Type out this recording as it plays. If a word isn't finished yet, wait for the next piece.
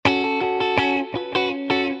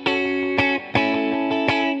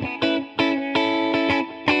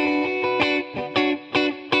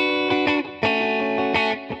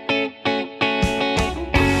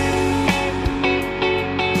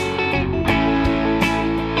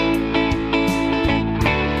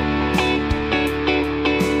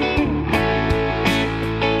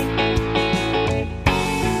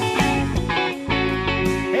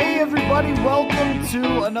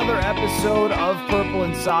episode of Purple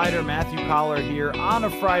Insider. Matthew Collar here on a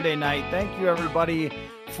Friday night. Thank you, everybody,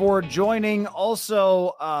 for joining.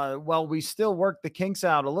 Also, we still work the kinks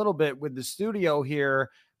out a little bit with the studio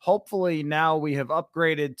here. Hopefully now we have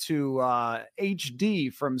upgraded to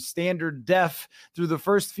HD from standard def through the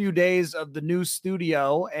first few days of the new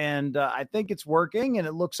studio. And I think it's working and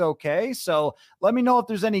it looks okay. So let me know if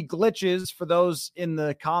there's any glitches for those in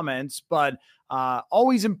the comments, but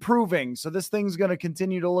always improving. So this thing's going to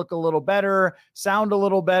continue to look a little better, sound a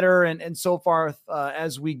little better, and so far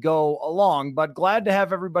as we go along. But glad to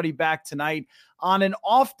have everybody back tonight on an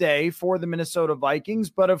off day for the Minnesota Vikings.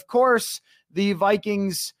 But of course, the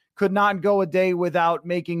Vikings could not go a day without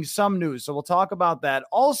making some news. So we'll talk about that.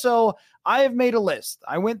 Also, I have made a list.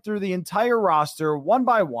 I went through the entire roster one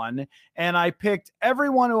by one, and I picked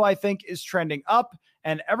everyone who I think is trending up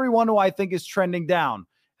and everyone who I think is trending down.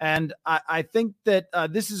 And I think that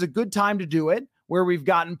this is a good time to do it, where we've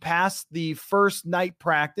gotten past the first night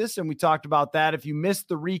practice, and we talked about that. If you missed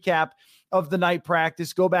the recap of the night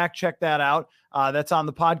practice, go back, check that out. That's on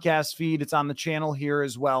the podcast feed. It's on the channel here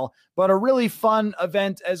as well. But a really fun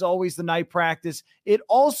event, as always, the night practice. It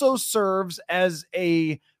also serves as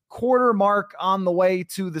a quarter mark on the way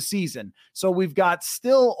to the season. So we've got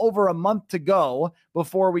still over a month to go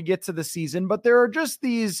before we get to the season, but there are just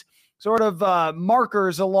these sort of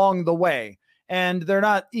markers along the way, and they're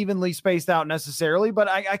not evenly spaced out necessarily, but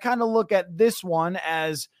I kind of look at this one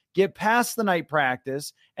as get past the night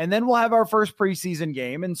practice, and then we'll have our first preseason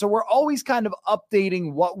game. And so we're always kind of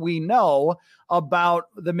updating what we know about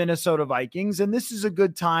the Minnesota Vikings, and this is a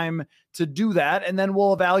good time to do that. And then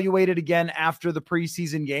we'll evaluate it again after the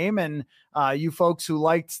preseason game. And you folks who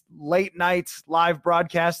liked late nights live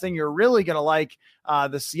broadcasting, you're really going to like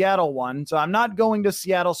the Seattle one. So I'm not going to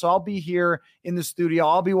Seattle, so I'll be here in the studio.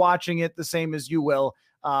 I'll be watching it the same as you will.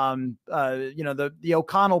 The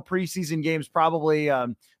O'Connell preseason games probably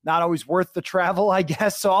not always worth the travel, I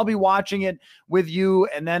guess. So I'll be watching it with you,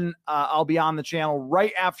 and then I'll be on the channel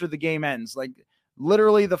right after the game ends, like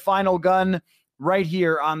literally the final gun right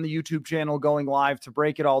here on the YouTube channel going live to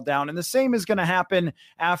break it all down. And the same is going to happen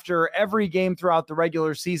after every game throughout the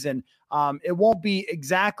regular season. It won't be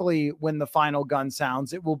exactly when the final gun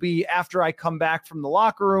sounds. It will be after I come back from the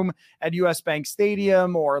locker room at US Bank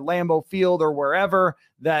Stadium or Lambeau Field or wherever,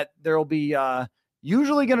 that there'll be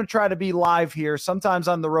usually going to try to be live here. Sometimes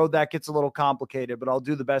on the road that gets a little complicated, but I'll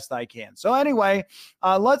do the best I can. So anyway,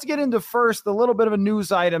 let's get into first a little bit of a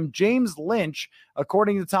news item. James Lynch,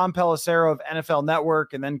 according to Tom Pelissero of NFL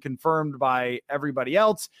Network and then confirmed by everybody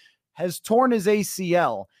else, has torn his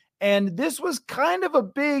ACL. And this was kind of a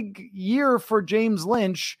big year for James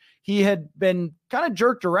Lynch. He had been kind of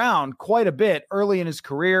jerked around quite a bit early in his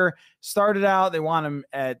career. Started out, they want him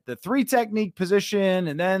at the 3 technique position,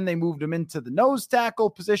 and then they moved him into the nose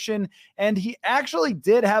tackle position. And he actually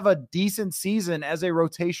did have a decent season as a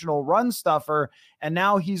rotational run stuffer, and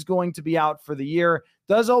now he's going to be out for the year.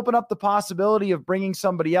 Does open up the possibility of bringing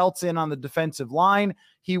somebody else in on the defensive line.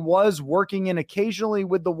 He was working in occasionally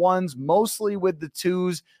with the 1s, mostly with the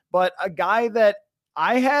 2s, but a guy that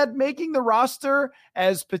I had making the roster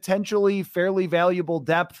as potentially fairly valuable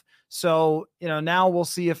depth. So, now we'll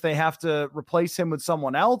see if they have to replace him with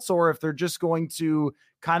someone else or if they're just going to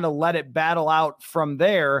kind of let it battle out from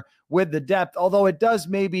there with the depth. Although it does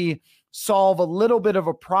maybe solve a little bit of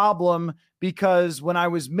a problem, because when I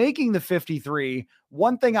was making the 53,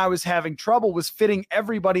 one thing I was having trouble was fitting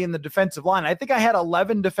everybody in the defensive line. I think I had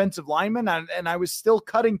 11 defensive linemen, and I was still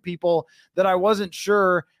cutting people that I wasn't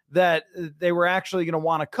sure that they were actually going to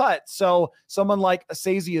want to cut. So someone like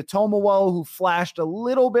Asezi Otomowo, who flashed a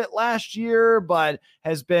little bit last year, but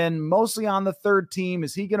has been mostly on the 3rd team.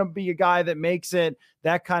 Is he going to be a guy that makes it?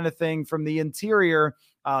 That kind of thing from the interior.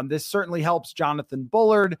 This certainly helps Jonathan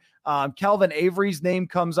Bullard. Kelvin Avery's name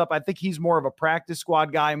comes up. I think he's more of a practice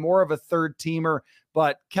squad guy, more of a 3rd teamer.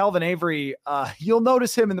 But Kelvin Avery, you'll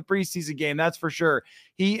notice him in the preseason game, that's for sure.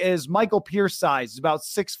 He is Michael Pierce size. He's about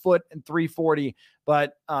 6 foot and 340.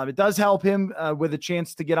 But it does help him with a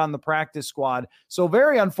chance to get on the practice squad. So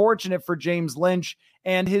very unfortunate for James Lynch,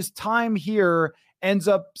 and his time here ends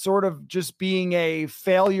up sort of just being a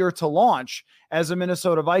failure to launch as a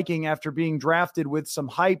Minnesota Viking after being drafted with some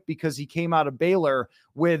hype because he came out of Baylor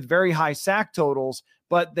with very high sack totals,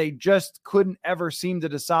 but they just couldn't ever seem to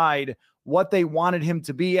decide what they wanted him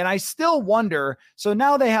to be. And I still wonder, so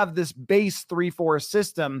now they have this base 3-4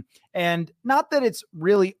 system, and not that it's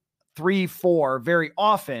really 3-4 very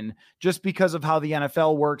often, just because of how the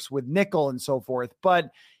NFL works with nickel and so forth.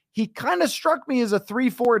 But he kind of struck me as a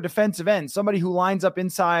 3-4 defensive end, somebody who lines up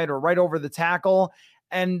inside or right over the tackle.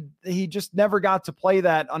 And he just never got to play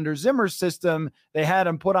that under Zimmer's system. They had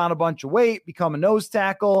him put on a bunch of weight, become a nose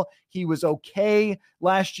tackle. He was okay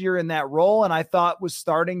last year in that role, and I thought was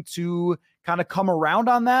starting to kind of come around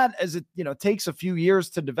on that, as it, takes a few years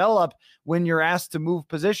to develop when you're asked to move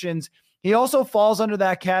positions. He also falls under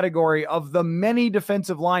that category of the many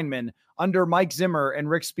defensive linemen under Mike Zimmer and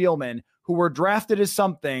Rick Spielman who were drafted as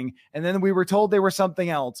something, and then we were told they were something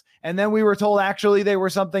else, and then we were told actually they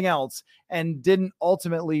were something else, and didn't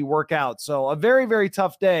ultimately work out. So a very, very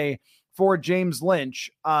tough day for James Lynch.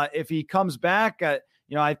 If he comes back,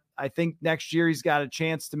 I think next year he's got a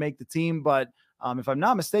chance to make the team, but if I'm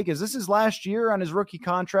not mistaken, is this his last year on his rookie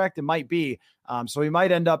contract? It might be. So he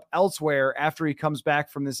might end up elsewhere after he comes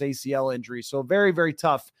back from this ACL injury. So very, very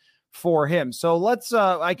tough for him. So let's,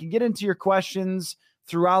 I can get into your questions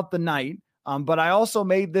throughout the night. But I also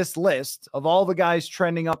made this list of all the guys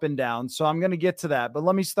trending up and down. So I'm going to get to that. But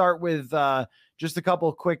let me start with just a couple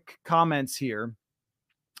of quick comments here.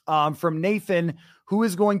 From Nathan, who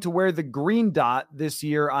is going to wear the green dot this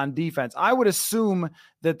year on defense? I would assume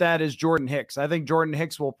that is Jordan Hicks. I think Jordan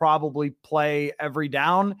Hicks will probably play every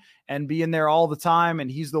down and be in there all the time. And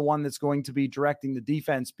he's the one that's going to be directing the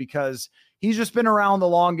defense because he's just been around the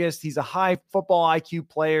longest. He's a high football IQ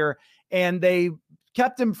player, and they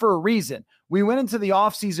kept him for a reason. We went into the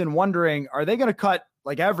offseason wondering, are they going to cut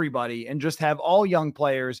like everybody and just have all young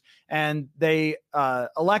players? And they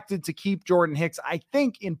elected to keep Jordan Hicks, I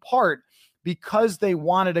think in part because they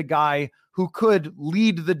wanted a guy who could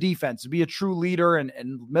lead the defense, be a true leader and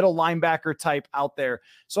middle linebacker type out there.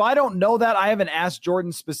 So I don't know that. I haven't asked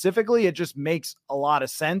Jordan specifically. It just makes a lot of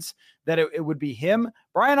sense that it would be him.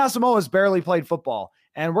 Brian Asamoah has barely played football.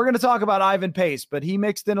 And we're going to talk about Ivan Pace, but he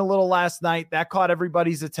mixed in a little last night. That caught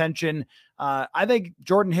everybody's attention. I think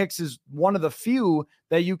Jordan Hicks is one of the few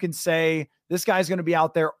that you can say this guy's going to be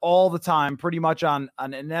out there all the time, pretty much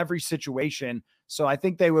in every situation. So I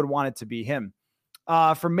think they would want it to be him.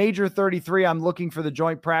 For Major 33, I'm looking for the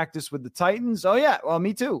joint practice with the Titans. Oh, yeah. Well,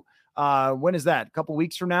 me too. When is that? A couple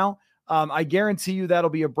weeks from now? I guarantee you that'll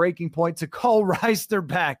be a breaking point to call Reisner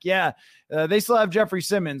back. Yeah. They still have Jeffrey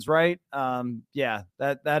Simmons, right? Yeah,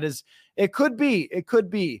 that is, it could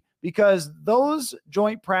be because those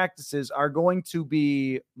joint practices are going to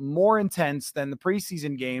be more intense than the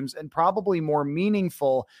preseason games and probably more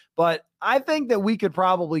meaningful. But I think that we could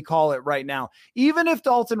probably call it right now. Even if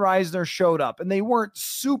Dalton Reisner showed up and they weren't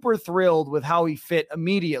super thrilled with how he fit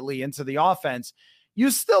immediately into the offense,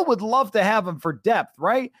 you still would love to have him for depth,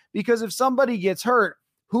 right? Because if somebody gets hurt,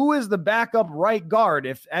 who is the backup right guard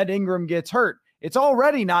if Ed Ingram gets hurt? It's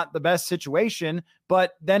already not the best situation,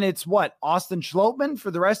 but then it's what? Austin Schlottman for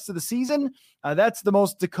the rest of the season? That's the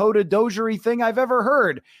most Dakota Dozier thing I've ever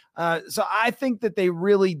heard. So I think that they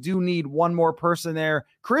really do need one more person there.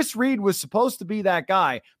 Chris Reed was supposed to be that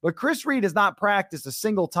guy, but Chris Reed has not practiced a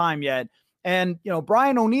single time yet. And,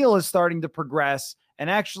 Brian O'Neill is starting to progress and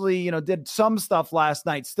actually, did some stuff last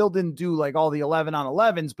night. Still didn't do like all the 11 on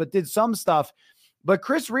 11s, but did some stuff. But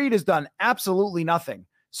Chris Reed has done absolutely nothing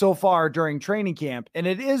so far during training camp. And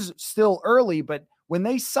it is still early, but when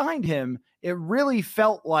they signed him, it really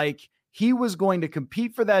felt like he was going to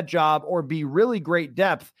compete for that job or be really great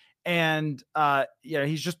depth. And,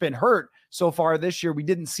 he's just been hurt so far this year. We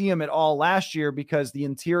didn't see him at all last year because the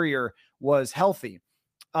interior was healthy.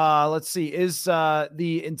 Let's see. Is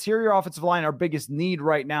the interior offensive line our biggest need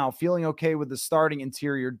right now? Feeling okay with the starting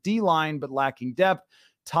interior D-line, but lacking depth.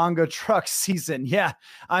 Tonga truck season. Yeah.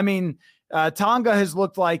 I mean, Tonga has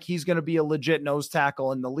looked like he's going to be a legit nose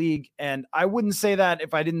tackle in the league. And I wouldn't say that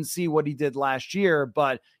if I didn't see what he did last year,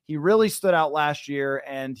 but he really stood out last year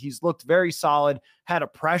and he's looked very solid, had a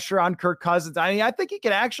pressure on Kirk Cousins. I mean, I think he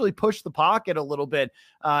can actually push the pocket a little bit.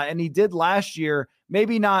 And he did last year,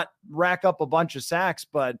 maybe not rack up a bunch of sacks,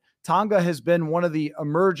 but Tonga has been one of the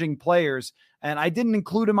emerging players. And I didn't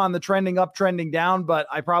include him on the trending up, trending down, but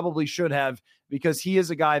I probably should have because he is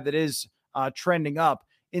a guy that is trending up.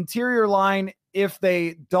 Interior line, if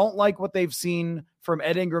they don't like what they've seen from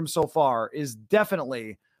Ed Ingram so far, is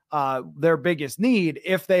definitely their biggest need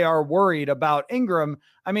if they are worried about Ingram.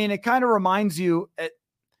 I mean, it kind of reminds you,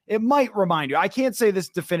 it might remind you, I can't say this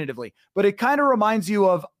definitively, but it kind of reminds you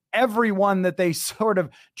of everyone that they sort of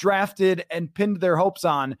drafted and pinned their hopes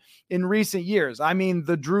on in recent years. I mean,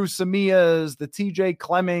 the Drew Samias, the TJ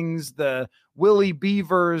Clemmings, the Willie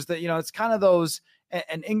Beavers, that, it's kind of those.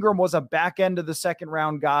 And Ingram was a back end of the second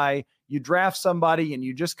round guy. You draft somebody and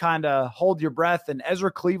you just kind of hold your breath. And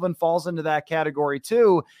Ezra Cleveland falls into that category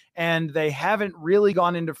too. And they haven't really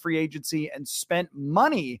gone into free agency and spent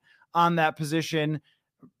money on that position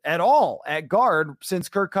at all at guard since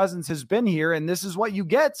Kirk Cousins has been here. And this is what you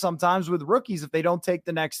get sometimes with rookies if they don't take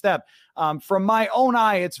the next step. From my own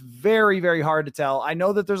eye, it's very, very hard to tell. I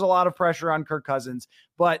know that there's a lot of pressure on Kirk Cousins,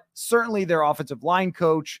 but certainly their offensive line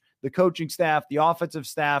coach, the coaching staff, the offensive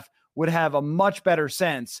staff would have a much better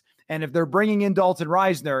sense. And if they're bringing in Dalton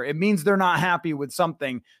Risner, it means they're not happy with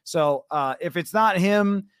something. So if it's not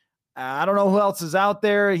him, I don't know who else is out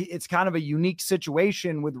there. It's kind of a unique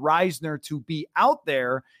situation with Risner to be out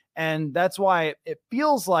there. And that's why it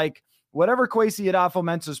feels like whatever Kwesi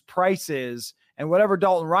Adofo-Mensah's price is and whatever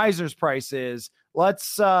Dalton Risner's price is,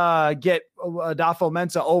 let's get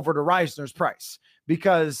Adofo-Mensah over to Risner's price.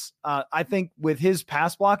 Because I think with his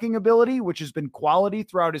pass blocking ability, which has been quality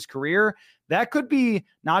throughout his career, that could be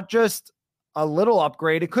not just a little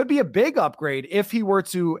upgrade. It could be a big upgrade if he were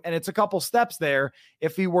to, and it's a couple steps there,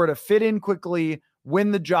 if he were to fit in quickly,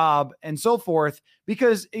 win the job, and so forth.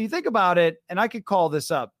 Because you think about it, and I could call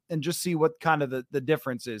this up and just see what kind of the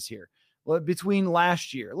difference is here between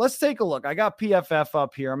last year. Let's take a look. I got PFF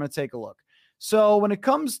up here. I'm going to take a look. So when it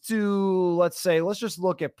comes to, let's just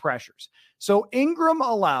look at pressures. So Ingram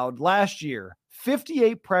allowed last year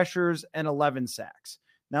 58 pressures and 11 sacks.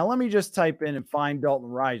 Now let me just type in and find Dalton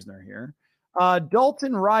Risner here.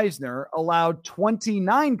 Dalton Risner allowed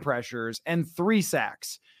 29 pressures and 3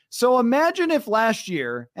 sacks. So imagine if last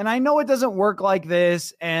year, and I know it doesn't work like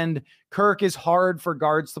this, and Kirk is hard for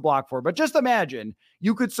guards to block for, but just imagine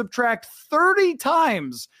you could subtract 30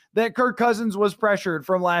 times that Kirk Cousins was pressured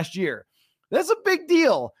from last year. That's a big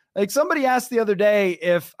deal. Like somebody asked the other day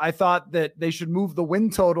if I thought that they should move the win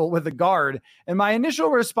total with a guard. And my initial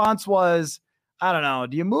response was, I don't know.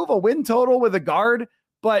 Do you move a win total with a guard?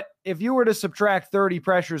 But if you were to subtract 30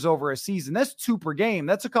 pressures over a season, that's 2 per game.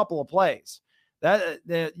 That's a couple of plays.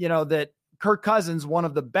 That Kirk Cousins, one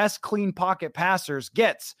of the best clean pocket passers,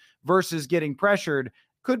 gets versus getting pressured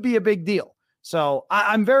could be a big deal. So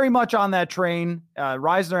I'm very much on that train.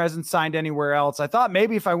 Risner hasn't signed anywhere else. I thought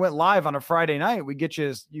maybe if I went live on a Friday night, we'd get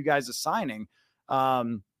you guys a signing.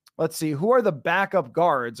 Let's see. Who are the backup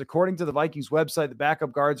guards? According to the Vikings website, the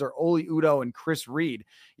backup guards are Oli Udoh and Chris Reed.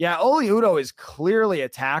 Yeah, Oli Udoh is clearly a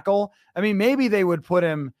tackle. I mean, maybe they would put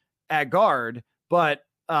him at guard, but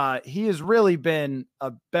he has really been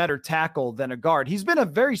a better tackle than a guard. He's been a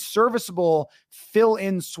very serviceable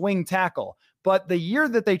fill-in swing tackle. But the year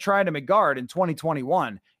that they tried him at guard in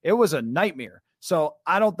 2021, it was a nightmare. So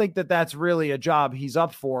I don't think that that's really a job he's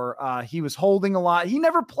up for. He was holding a lot. He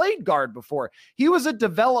never played guard before. He was a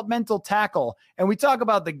developmental tackle. And we talk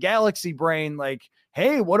about the galaxy brain, like,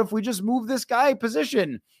 hey, what if we just move this guy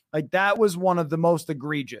position? Like that was one of the most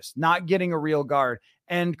egregious, not getting a real guard.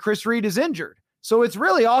 And Chris Reed is injured. So it's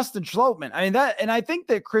really Austin Schlottman. I mean, and I think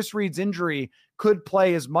that Chris Reed's injury could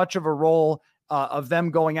play as much of a role of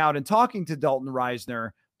them going out and talking to Dalton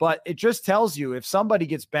Risner, but it just tells you if somebody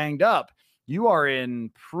gets banged up, you are in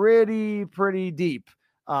pretty deep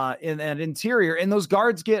in that interior. And those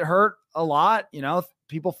guards get hurt a lot. You know,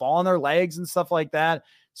 people fall on their legs and stuff like that.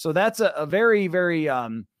 So that's a very, very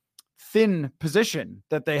thin position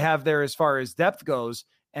that they have there as far as depth goes.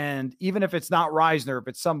 And even if it's not Risner, if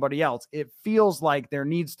it's somebody else, it feels like there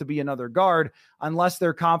needs to be another guard unless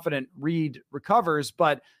they're confident Reed recovers.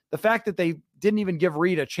 But the fact that they didn't even give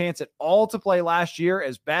Reed a chance at all to play last year,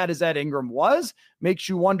 as bad as Ed Ingram was, makes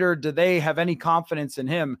you wonder, do they have any confidence in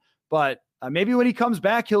him? But maybe when he comes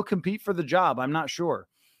back, he'll compete for the job. I'm not sure.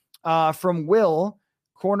 From Will,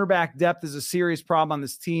 cornerback depth is a serious problem on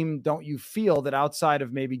this team. Don't you feel that outside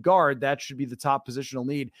of maybe guard, that should be the top positional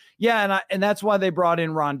need? Yeah, and that's why they brought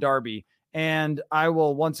in Ron Darby. And I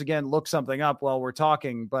will once again look something up while we're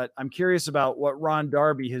talking, but I'm curious about what Ron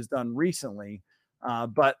Darby has done recently.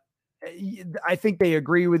 But I think they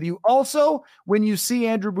agree with you. Also, when you see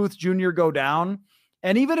Andrew Booth Jr. go down,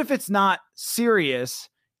 and even if it's not serious,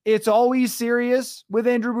 it's always serious with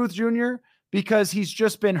Andrew Booth Jr. because he's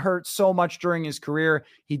just been hurt so much during his career.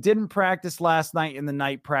 He didn't practice last night in the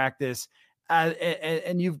night practice.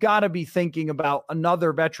 And you've got to be thinking about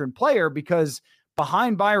another veteran player because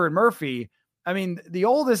behind Byron Murphy, I mean, the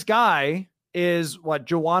oldest guy is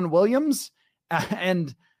Juwan Williams,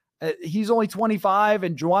 and he's only 25,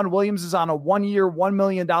 and Juwan Williams is on a 1-year, $1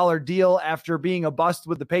 million deal after being a bust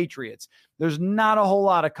with the Patriots. There's not a whole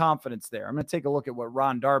lot of confidence there. I'm going to take a look at what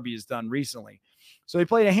Ron Darby has done recently. So he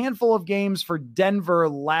played a handful of games for Denver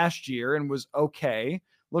last year and was okay.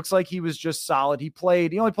 Looks like he was just solid. He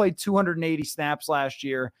only played 280 snaps last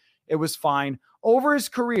year. It was fine. Over his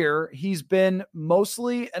career, he's been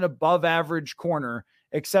mostly an above average corner,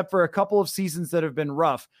 except for a couple of seasons that have been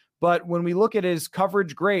rough. But when we look at his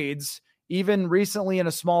coverage grades, even recently in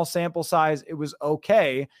a small sample size, it was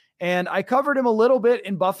okay. And I covered him a little bit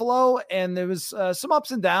in Buffalo, and there was some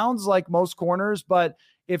ups and downs like most corners. But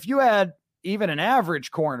if you had even an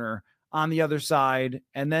average corner on the other side,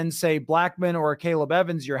 and then say Blackman or Caleb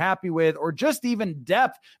Evans you're happy with, or just even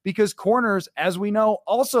depth, because corners, as we know,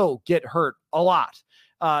 also get hurt a lot.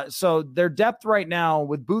 So their depth right now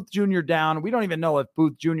with Booth Jr. down, we don't even know if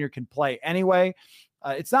Booth Jr. can play anyway.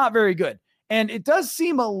 It's not very good. And it does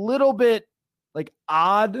seem a little bit like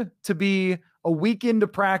odd to be a week into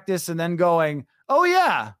practice and then going, oh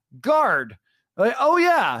yeah, guard. Like, oh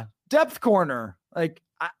yeah, depth corner. Like,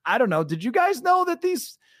 I don't know. Did you guys know that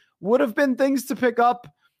these would have been things to pick up?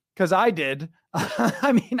 Because I did.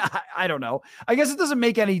 I mean, I don't know. I guess it doesn't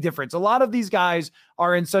make any difference. A lot of these guys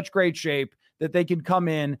are in such great shape that they can come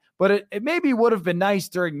in, but it maybe would have been nice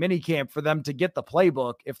during minicamp for them to get the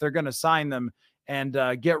playbook if they're going to sign them and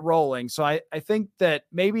get rolling. So I think that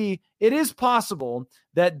maybe it is possible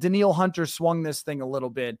that Danielle Hunter swung this thing a little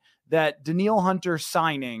bit, that Danielle Hunter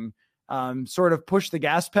signing sort of pushed the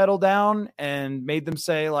gas pedal down and made them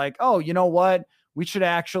say like, oh, you know what? We should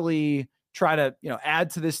actually try to, add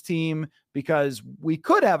to this team because we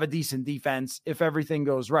could have a decent defense if everything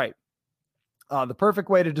goes right. The perfect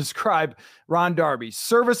way to describe Ron Darby,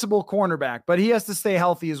 serviceable cornerback, but he has to stay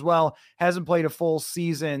healthy as well. Hasn't played a full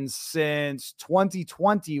season since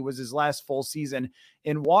 2020 was his last full season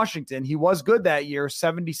in Washington. He was good that year,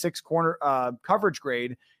 76 corner coverage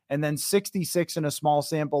grade, and then 66 in a small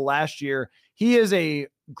sample last year. He is a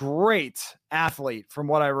great athlete from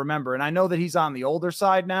what I remember. And I know that he's on the older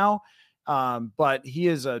side now, but he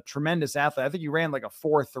is a tremendous athlete. I think he ran like a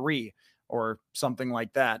 4.3 or something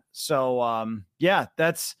like that. So yeah,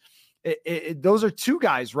 that's it. Those are two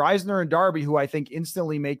guys, Reisner and Darby, who I think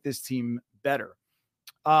instantly make this team better.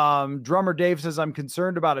 Drummer Dave says, I'm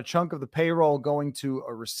concerned about a chunk of the payroll going to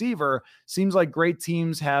a receiver. Seems like great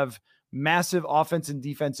teams have massive offense and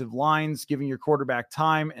defensive lines, giving your quarterback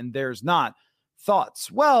time, and there's not. Thoughts?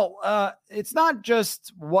 Well, it's not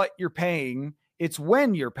just what you're paying, it's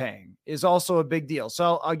when you're paying is also a big deal.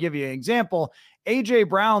 So I'll give you an example. AJ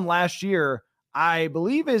Brown last year, I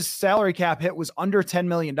believe his salary cap hit was under $10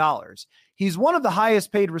 million. He's one of the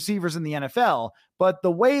highest paid receivers in the NFL, but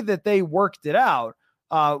the way that they worked it out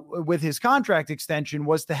with his contract extension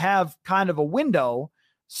was to have kind of a window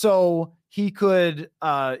so he could,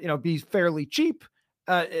 be fairly cheap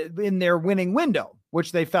in their winning window,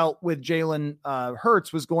 which they felt with Jalen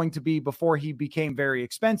Hurts was going to be before he became very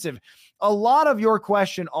expensive. A lot of your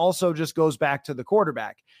question also just goes back to the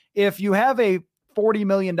quarterback. If you have a $40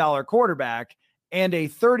 million quarterback and a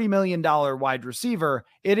 $30 million wide receiver,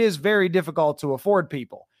 it is very difficult to afford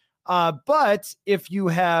people. But if you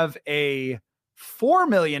have a $4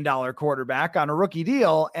 million quarterback on a rookie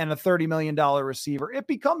deal and a $30 million receiver, it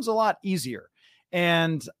becomes a lot easier.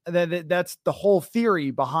 And that's the whole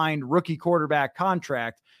theory behind rookie quarterback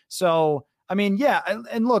contract. So, I mean, yeah.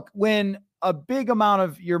 And look, when a big amount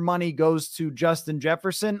of your money goes to Justin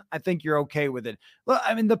Jefferson, I think you're okay with it. Look,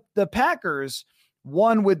 I mean, the Packers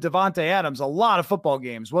won with Devontae Adams a lot of football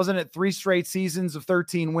games. Wasn't it 3 straight seasons of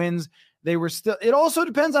 13 wins? They were still, it also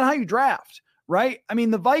depends on how you draft, right? I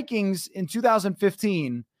mean, the Vikings in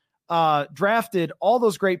 2015 drafted all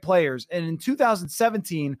those great players. And in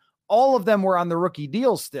 2017, all of them were on the rookie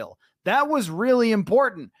deal still. That was really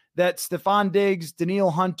important that Stephon Diggs,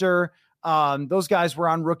 Danielle Hunter, those guys were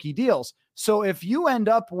on rookie deals. So if you end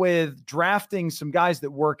up with drafting some guys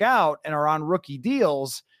that work out and are on rookie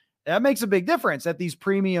deals, that makes a big difference at these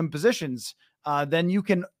premium positions. Then you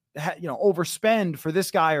can, overspend for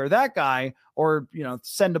this guy or that guy, or,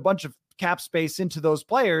 send a bunch of cap space into those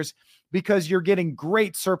players because you're getting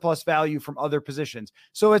great surplus value from other positions.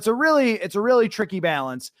 So it's a really tricky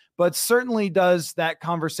balance, but certainly does that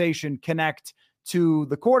conversation connect to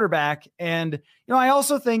the quarterback. And, I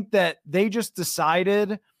also think that they just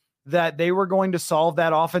decided that they were going to solve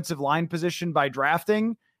that offensive line position by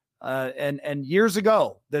drafting and years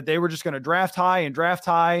ago, that they were just going to draft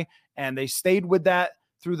high, and they stayed with that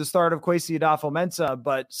through the start of Kwesi Adolfo-Mensah.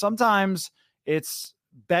 But sometimes it's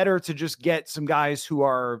better to just get some guys who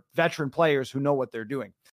are veteran players who know what they're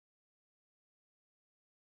doing.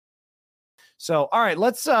 So, all right,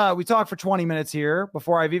 let's, we talked for 20 minutes here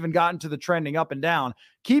before I've even gotten to the trending up and down.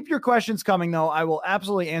 Keep your questions coming though. I will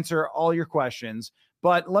absolutely answer all your questions,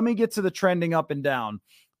 but let me get to the trending up and down.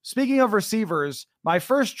 Speaking of receivers, my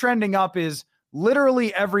first trending up is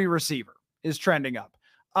literally every receiver is trending up.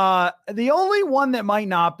 The only one that might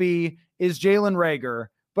not be is Jalen Reagor,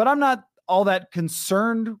 but I'm not all that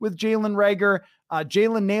concerned with Jalen Reagor.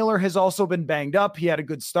 Jalen Naylor has also been banged up. He had a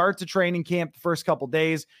good start to training camp the first couple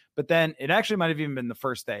days, but then it actually might have even been the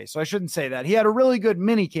first day. So I shouldn't say that. He had a really good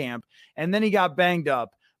mini camp and then he got banged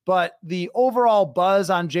up. But the overall buzz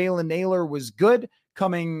on Jalen Naylor was good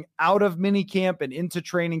coming out of mini camp and into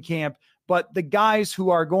training camp. But the guys who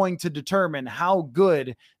are going to determine how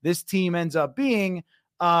good this team ends up being,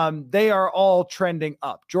 they are all trending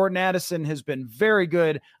up. Jordan Addison has been very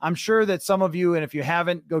good. I'm sure that some of you, and if you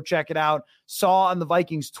haven't, go check it out, saw on the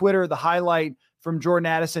Vikings Twitter the highlight from Jordan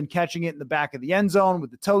Addison catching it in the back of the end zone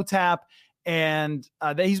with the toe tap. And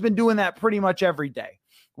he's been doing that pretty much every day,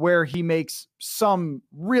 where he makes some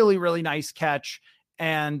really, really nice catch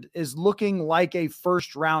and is looking like a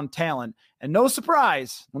first-round talent. And no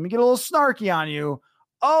surprise, let me get a little snarky on you.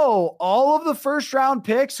 Oh, all of the first-round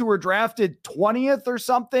picks who were drafted 20th or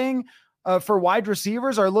something for wide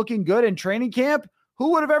receivers are looking good in training camp?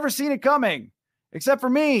 Who would have ever seen it coming? Except for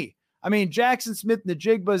me. I mean, Jackson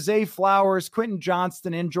Smith-Njigba, Zay Flowers, Quentin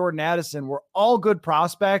Johnston, and Jordan Addison were all good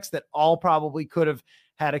prospects that all probably could have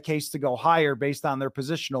had a case to go higher based on their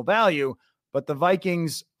positional value. But the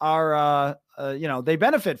Vikings are, they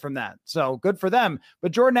benefit from that. So good for them.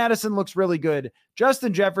 But Jordan Addison looks really good.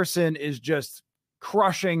 Justin Jefferson is just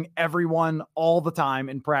crushing everyone all the time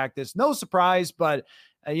in practice. No surprise, but,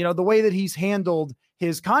 the way that he's handled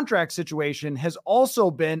his contract situation has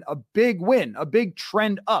also been a big win, a big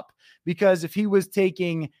trend up. Because if he was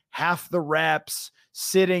taking half the reps,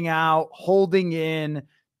 sitting out, holding in,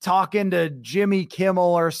 talking to Jimmy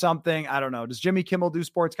Kimmel or something. I don't know. Does Jimmy Kimmel do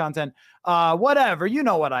sports content? Whatever. You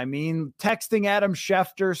know what I mean? Texting Adam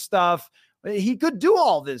Schefter stuff. He could do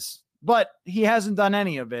all this, but he hasn't done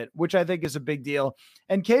any of it, which I think is a big deal.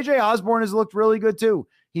 And KJ Osborne has looked really good too.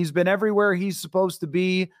 He's been everywhere he's supposed to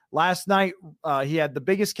be. Last night, he had the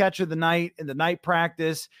biggest catch of the night in the night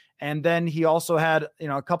practice. And then he also had,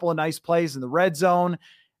 a couple of nice plays in the red zone.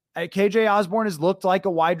 KJ Osborne has looked like a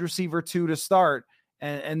wide receiver 2 to start.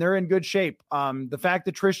 And they're in good shape. The fact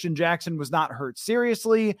that Tristan Jackson was not hurt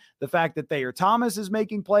seriously, the fact that Thayer Thomas is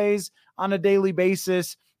making plays on a daily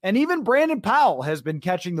basis, and even Brandon Powell has been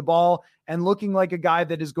catching the ball and looking like a guy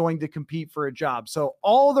that is going to compete for a job. So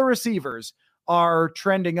all the receivers are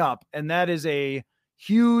trending up, and that is a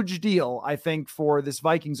huge deal, I think, for this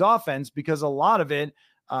Vikings offense because a lot of it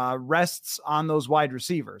rests on those wide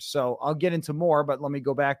receivers. So I'll get into more, but let me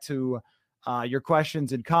go back to your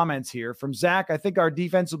questions and comments here. From Zach, I think our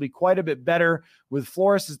defense will be quite a bit better with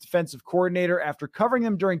Flores as defensive coordinator after covering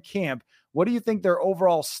them during camp. What do you think their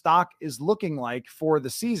overall stock is looking like for the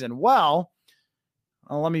season? Well,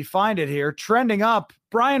 let me find it here. Trending up,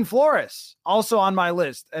 Brian Flores, also on my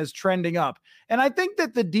list as trending up. And I think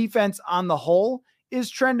that the defense on the whole is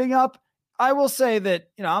trending up. I will say that,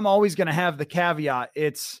 I'm always going to have the caveat.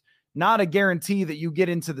 It's not a guarantee that you get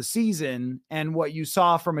into the season. And what you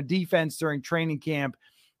saw from a defense during training camp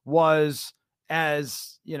was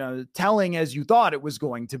as, telling as you thought it was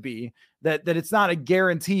going to be, that it's not a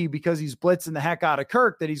guarantee because he's blitzing the heck out of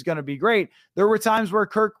Kirk that he's going to be great. There were times where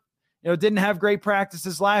Kirk, didn't have great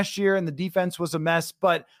practices last year and the defense was a mess,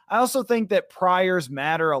 but I also think that priors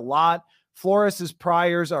matter a lot. Flores's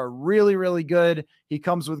priors are really, really good. He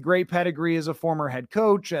comes with great pedigree as a former head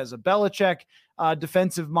coach, as a Belichick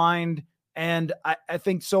defensive mind. And I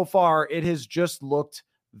think so far it has just looked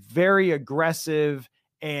very aggressive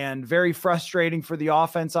and very frustrating for the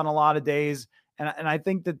offense on a lot of days. And I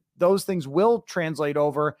think that those things will translate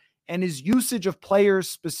over. And his usage of players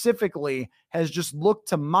specifically has just looked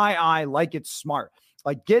to my eye like it's smart.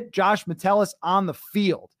 Like, get Josh Metellus on the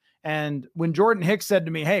field. And when Jordan Hicks said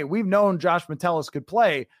to me, hey, we've known Josh Metellus could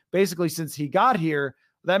play basically since he got here,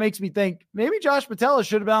 that makes me think maybe Josh Metellus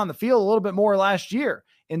should have been on the field a little bit more last year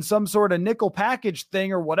in some sort of nickel package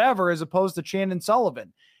thing or whatever, as opposed to Chandon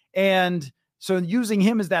Sullivan. And so using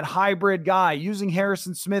him as that hybrid guy, using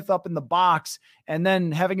Harrison Smith up in the box and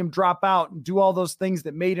then having him drop out and do all those things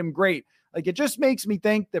that made him great. Like, it just makes me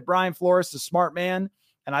think that Brian Flores is a smart man.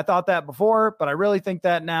 And I thought that before, but I really think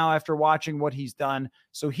that now after watching what he's done.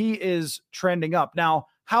 So he is trending up. Now,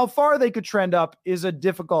 how far they could trend up is a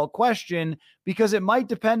difficult question because it might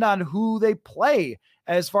depend on who they play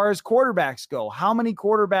as far as quarterbacks go. How many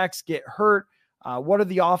quarterbacks get hurt? What are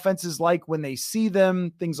the offenses like when they see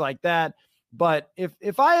them? Things like that. But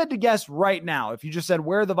if I had to guess right now, if you just said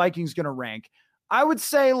where are the Vikings going to rank, I would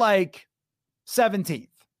say like 17th,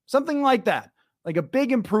 something like that. Like a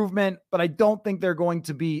big improvement, but I don't think they're going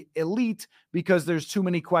to be elite because there's too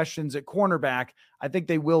many questions at cornerback. I think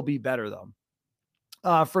they will be better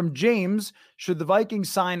though. From James, should the Vikings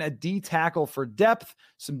sign a D tackle for depth?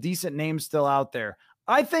 Some decent names still out there.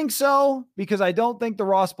 I think so, because I don't think the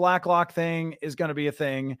Ross Blacklock thing is going to be a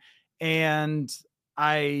thing. And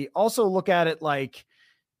I also look at it like,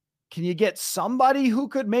 can you get somebody who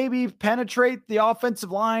could maybe penetrate the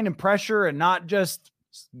offensive line and pressure and not just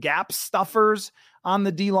gap stuffers on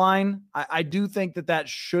the D line? I do think that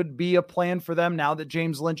should be a plan for them now that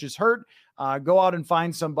James Lynch is hurt. Go out and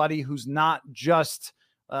find somebody who's not just,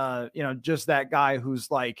 just that guy who's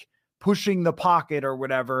like pushing the pocket or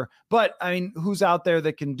whatever. But I mean, who's out there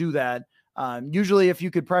that can do that? Usually if you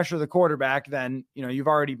could pressure the quarterback, then, you've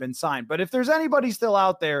already been signed. But if there's anybody still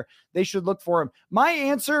out there, they should look for him. My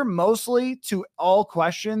answer mostly to all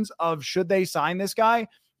questions of should they sign this guy,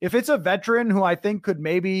 if it's a veteran who I think could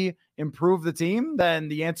maybe improve the team, then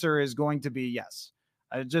the answer is going to be yes.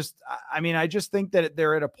 I just think that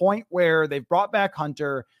they're at a point where they've brought back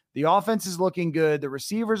Hunter. The offense is looking good. The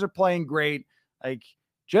receivers are playing great. Like,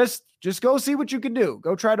 just go see what you can do.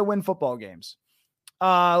 Go try to win football games.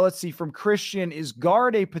 Let's see, from Christian, is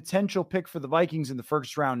guard a potential pick for the Vikings in the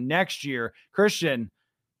first round next year? Christian,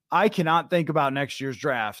 I cannot think about next year's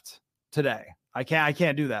draft today. I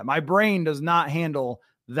can't do that. My brain does not handle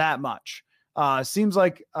that much. Seems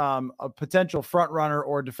like a potential front runner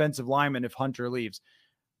or defensive lineman if Hunter leaves.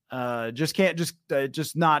 It's going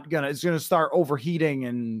to start overheating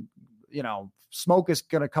and, smoke is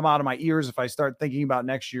going to come out of my ears if I start thinking about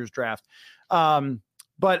next year's draft.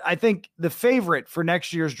 But I think the favorite for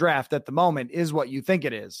next year's draft at the moment is what you think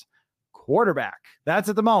it is. Quarterback. That's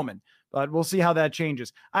at the moment, but we'll see how that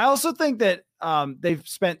changes. I also think that they've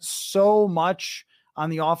spent so much on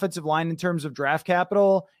the offensive line in terms of draft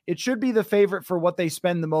capital. It should be the favorite for what they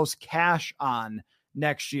spend the most cash on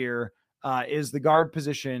next year, is the guard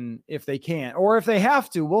position if they can, or if they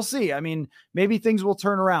have to. We'll see. I mean, maybe things will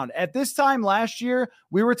turn around. At this time last year,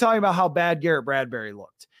 we were talking about how bad Garrett Bradbury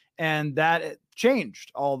looked, and that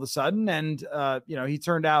changed all of a sudden. And, he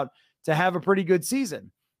turned out to have a pretty good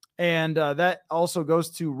season. And that also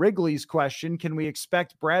goes to Wrigley's question. Can we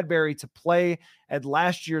expect Bradbury to play at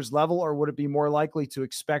last year's level, or would it be more likely to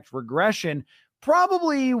expect regression?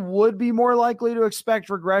 Probably would be more likely to expect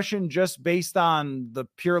regression just based on the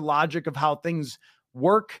pure logic of how things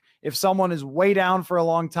work. If someone is way down for a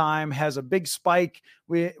long time, has a big spike,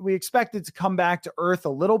 we expect it to come back to earth a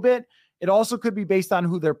little bit. It also could be based on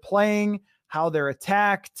who they're playing, how they're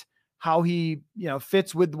attacked, how he,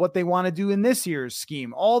 fits with what they want to do in this year's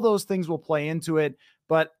scheme. All those things will play into it.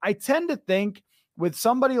 But I tend to think with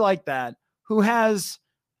somebody like that who has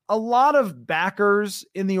a lot of backers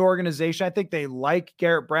in the organization, I think they like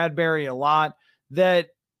Garrett Bradbury a lot, that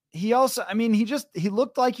he also, he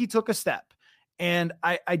looked like he took a step. And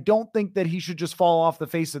I don't think that he should just fall off the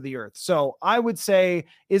face of the earth. So I would say,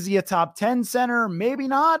 is he a top 10 center? Maybe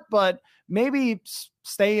not, but maybe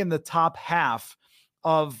stay in the top half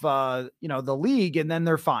of, the league, and then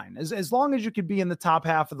they're fine. As long as you could be in the top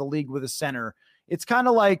half of the league with a center, it's kind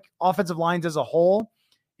of like offensive lines as a whole.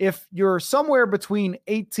 If you're somewhere between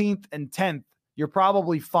 18th and 10th, you're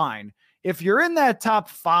probably fine. If you're in that top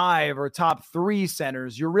 5 or top 3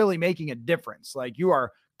 centers, you're really making a difference. Like, you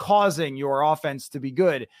are causing your offense to be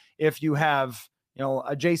good if you have,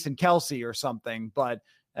 a Jason Kelsey or something, but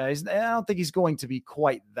I don't think he's going to be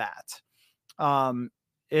quite that.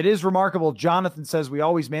 It is remarkable. Jonathan says we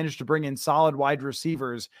always manage to bring in solid wide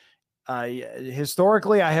receivers.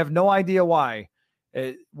 Historically, I have no idea why.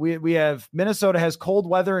 We have Minnesota has cold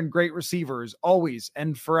weather and great receivers always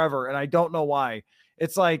and forever. And I don't know why.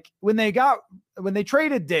 It's like when they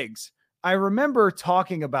traded Diggs, I remember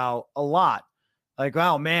talking about a lot like,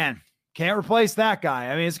 oh man, can't replace that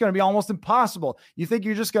guy. I mean, it's going to be almost impossible. You think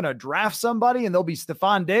you're just going to draft somebody and they'll be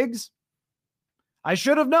Stephon Diggs? I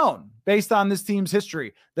should have known based on this team's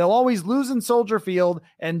history. They'll always lose in Soldier Field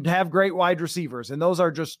and have great wide receivers. And those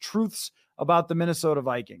are just truths about the Minnesota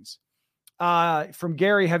Vikings. From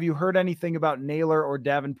Gary, have you heard anything about Naylor or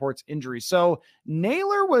Davenport's injury? So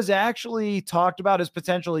Naylor was actually talked about as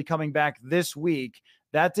potentially coming back this week.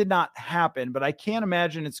 That did not happen, but I can't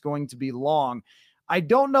imagine it's going to be long. I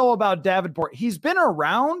don't know about Davenport. He's been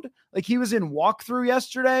around, like he was in walkthrough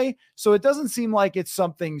yesterday. So it doesn't seem like it's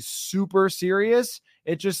something super serious.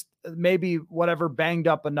 It just maybe whatever banged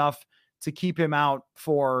up enough to keep him out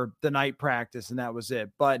for the night practice. And that was it.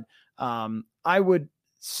 But I would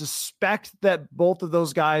suspect that both of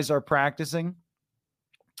those guys are practicing.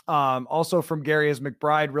 Also from Gary, has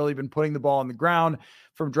McBride really been putting the ball on the ground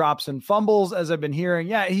from drops and fumbles, as I've been hearing?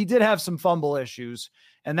 Yeah, he did have some fumble issues,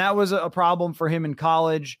 and that was a problem for him in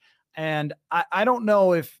college. And I don't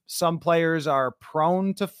know if some players are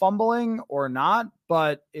prone to fumbling or not,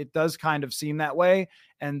 but it does kind of seem that way.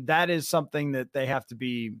 And that is something that they have to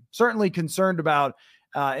be certainly concerned about.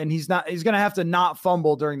 And he's going to have to not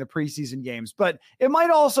fumble during the preseason games, but it might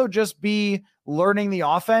also just be learning the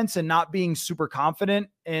offense and not being super confident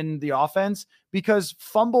in the offense, because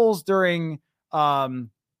fumbles during like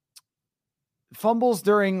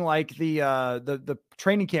the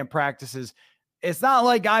training camp practices, it's not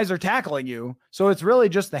like guys are tackling you. So it's really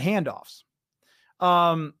just the handoffs.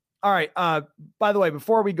 All right. By the way,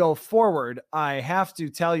 before we go forward, I have to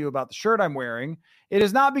tell you about the shirt I'm wearing. It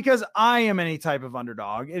is not because I am any type of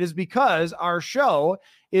underdog. It is because our show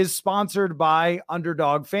is sponsored by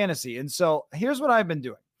Underdog Fantasy. And so here's what I've been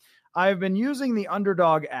doing. I've been using the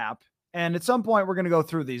Underdog app, and at some point we're going to go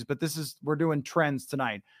through these, but we're doing trends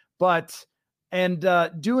tonight,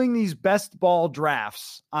 doing these best ball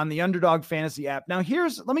drafts on the Underdog Fantasy app. Now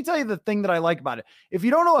let me tell you the thing that I like about it. If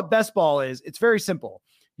you don't know what best ball is, it's very simple.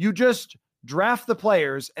 You just draft the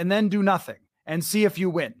players and then do nothing and see if you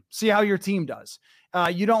win. See how your team does.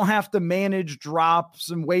 You don't have to manage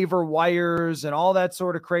drops and waiver wires and all that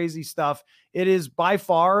sort of crazy stuff. It is by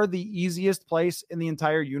far the easiest place in the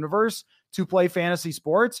entire universe to play fantasy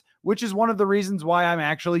sports, which is one of the reasons why I'm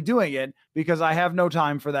actually doing it, because I have no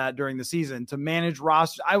time for that during the season to manage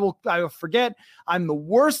rosters. I will forget I'm the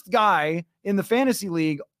worst guy in the fantasy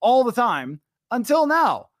league all the time until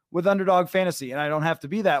now with Underdog Fantasy, and I don't have to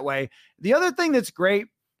be that way. The other thing that's great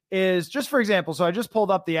is, just for example, so I just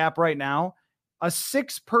pulled up the app right now, a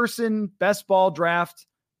 6-person best ball draft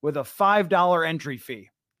with a $5 entry fee.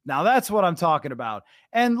 Now that's what I'm talking about.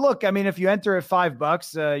 And look, I mean, if you enter at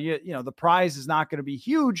 $5, you know, the prize is not going to be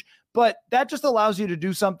huge, but that just allows you to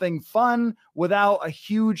do something fun without a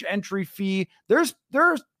huge entry fee. There's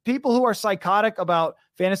people who are psychotic about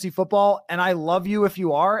fantasy football, and I love you if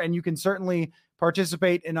you are, and you can certainly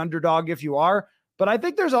participate in Underdog if you are. But I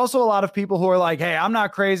think there's also a lot of people who are like, hey, I'm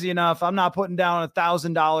not crazy enough. I'm not putting down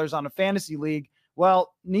 $1,000 on a fantasy league.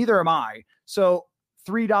 Well, neither am I. So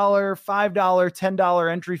 $3, $5,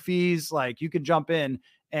 $10 entry fees, like, you can jump in,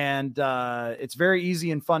 and it's very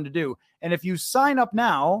easy and fun to do. And if you sign up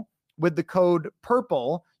now with the code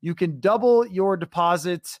PURPLE, you can double your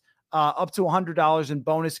deposit up to $100 in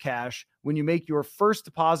bonus cash when you make your first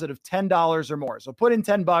deposit of $10 or more. So put in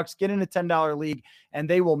 $10, get in a $10 league, and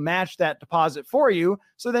they will match that deposit for you.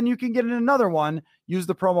 So then you can get in another one. Use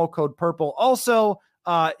the promo code PURPLE. Also,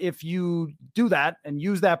 if you do that and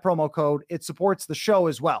use that promo code, it supports the show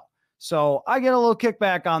as well. So I get a little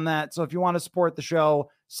kickback on that. So if you want to support the show,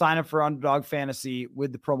 sign up for Underdog Fantasy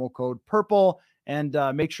with the promo code PURPLE, and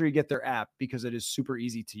make sure you get their app, because it is super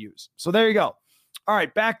easy to use. So there you go. All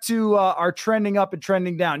right, back to our trending up and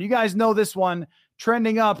trending down. You guys know this one.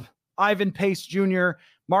 Trending up, Ivan Pace Jr.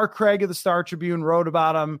 Mark Craig of the Star Tribune wrote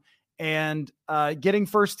about him, and getting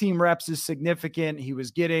first team reps is significant. He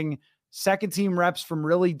was getting second team reps from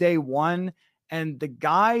really day one, and the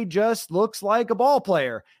guy just looks like a ball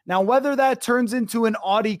player. Now, whether that turns into an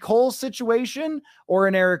Audie Cole situation or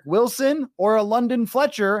an Eric Wilson or a London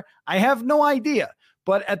Fletcher, I have no idea.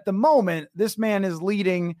 But at the moment, this man is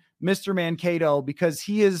leading Mr. Mankato, because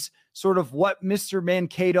he is sort of what Mr.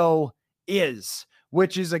 Mankato is,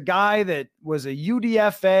 which is a guy that was a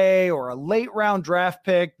UDFA or a late round draft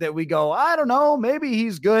pick that we go, I don't know, maybe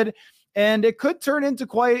he's good. And it could turn into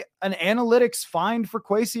quite an analytics find for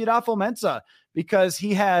Kwesi Adofo-Mensah, because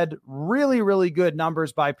he had really, really good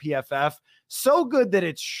numbers by PFF. So good that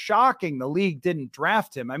it's shocking the league didn't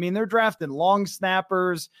draft him. I mean, they're drafting long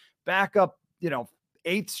snappers, backup,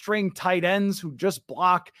 8th string tight ends who just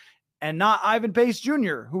block, and not Ivan Pace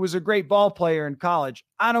Jr., who was a great ball player in college.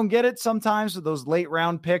 I don't get it sometimes with those late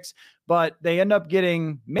round picks, but they end up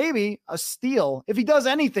getting maybe a steal. If he does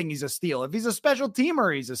anything, he's a steal. If he's a special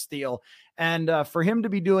teamer, he's a steal. And for him to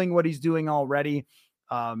be doing what he's doing already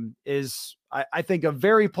is, I think, a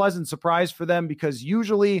very pleasant surprise for them, because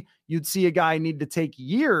usually you'd see a guy need to take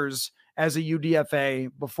years as a UDFA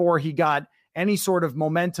before he got any sort of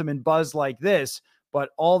momentum and buzz like this.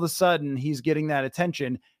 But all of a sudden he's getting that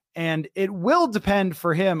attention, and it will depend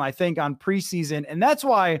for him, I think, on preseason. And that's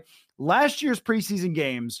why last year's preseason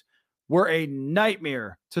games were a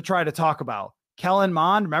nightmare to try to talk about. Kellen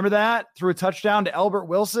Mond, remember that? Threw a touchdown to Albert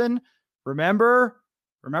Wilson. Remember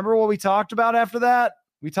what we talked about after that?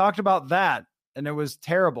 We talked about that, and it was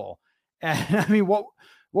terrible. And I mean, what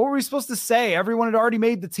were we supposed to say? Everyone had already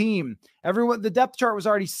made the team. The depth chart was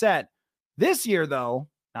already set. This year, though,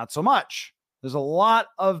 not so much. There's a lot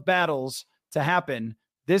of battles to happen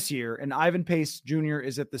this year, and Ivan Pace Jr.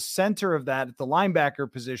 is at the center of that, at the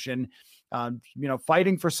linebacker position,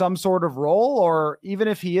 fighting for some sort of role, or even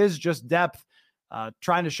if he is just depth,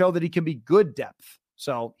 trying to show that he can be good depth.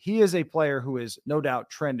 So he is a player who is no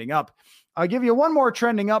doubt trending up. I'll give you one more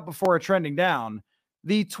trending up before a trending down.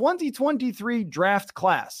 the 2023 draft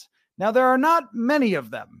class. Now, there are not many of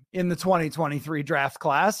them in the 2023 draft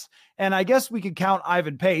class. And I guess we could count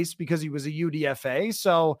Ivan Pace because he was a UDFA.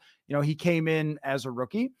 So, he came in as a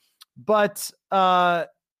rookie. But, Mekhi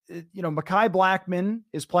Blackmon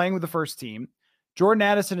is playing with the first team. Jordan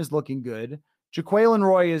Addison is looking good. Jaquelin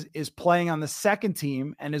Roy is playing on the second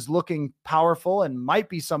team and is looking powerful and might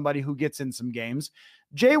be somebody who gets in some games.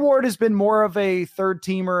 Jay Ward has been more of a third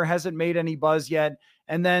teamer, hasn't made any buzz yet.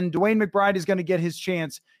 And then Dwayne McBride is going to get his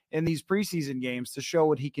chance in these preseason games to show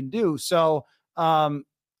what he can do. So the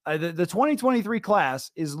 2023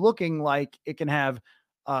 class is looking like it can have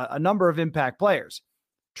a number of impact players.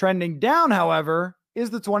 Trending down, however, is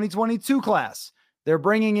the 2022 class. They're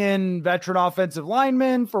bringing in veteran offensive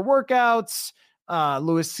linemen for workouts.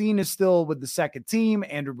 Lewis Cine is still with the second team.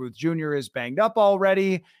 Andrew Booth Jr. is banged up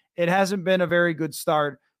already. It hasn't been a very good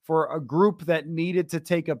start for a group that needed to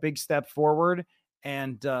take a big step forward.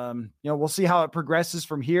 And, we'll see how it progresses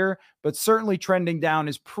from here, but certainly trending down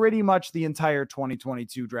is pretty much the entire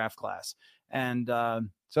 2022 draft class. And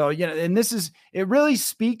and it really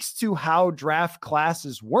speaks to how draft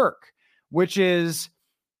classes work, which is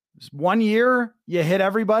 1 year you hit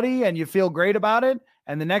everybody and you feel great about it.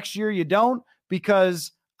 And the next year you don't,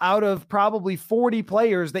 because out of probably 40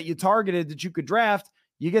 players that you targeted that you could draft,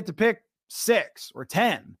 you get to pick 6 or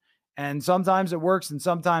 10. And sometimes it works and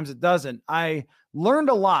sometimes it doesn't. I learned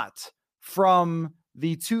a lot from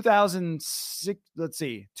the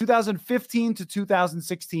 2015 to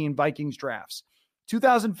 2016 Vikings drafts.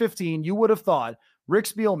 2015, you would have thought Rick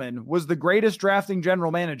Spielman was the greatest drafting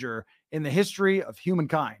general manager in the history of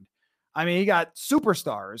humankind. I mean, he got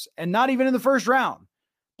superstars and not even in the first round.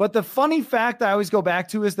 But the funny fact I always go back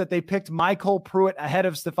to is that they picked Michael Pruitt ahead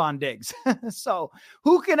of Stephon Diggs. So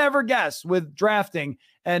who can ever guess with drafting?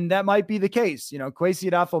 And that might be the case. Kwesi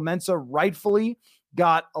Adofo-Mensah rightfully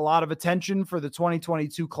got a lot of attention for the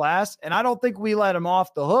 2022 class. And I don't think we let him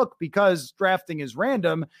off the hook because drafting is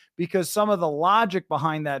random, because some of the logic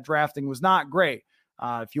behind that drafting was not great.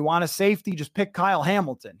 If you want a safety, just pick Kyle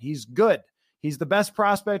Hamilton. He's good. He's the best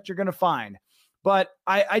prospect you're going to find. But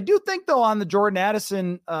I do think, though, on the Jordan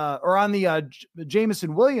Addison or on the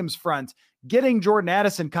Jameson Williams front, getting Jordan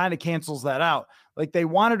Addison kind of cancels that out. Like, they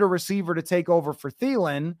wanted a receiver to take over for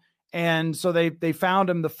Thielen, and so they found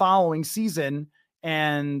him the following season.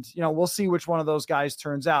 And, we'll see which one of those guys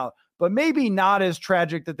turns out. But maybe not as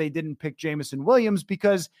tragic that they didn't pick Jameson Williams,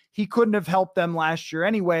 because he couldn't have helped them last year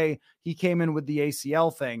anyway. He came in with the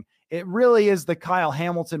ACL thing. It really is the Kyle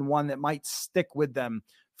Hamilton one that might stick with them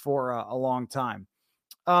for a long time.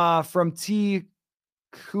 From T.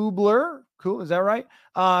 Kubler, cool, is that right?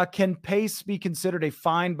 Can Pace be considered a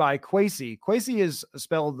find by Kwesi? Kwesi is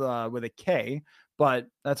spelled with a K, but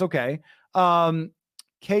that's okay. Kwesi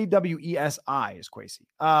is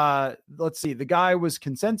Kwesi. Let's see. The guy was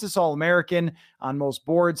consensus All-American on most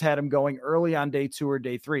boards, had him going early on day 2 or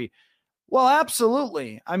day 3. Well,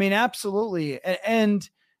 absolutely. I mean, absolutely. And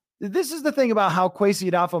this is the thing about how Kwesi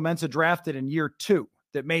Adofo-Mensah drafted in year 2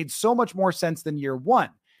 that made so much more sense than year 1.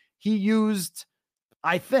 He used,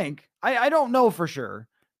 I think, I don't know for sure,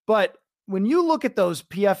 but when you look at those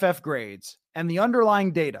PFF grades and the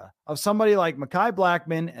underlying data of somebody like Mekhi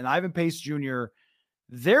Blackmon and Ivan Pace Jr.,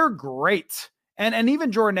 they're great. And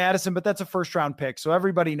even Jordan Addison, but that's a first round pick, so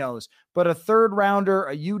everybody knows. But a third rounder,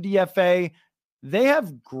 a UDFA, they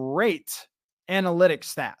have great analytic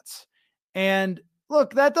stats. And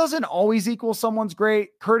look, that doesn't always equal someone's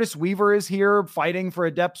great. Curtis Weaver is here fighting for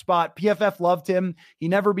a depth spot. PFF loved him. He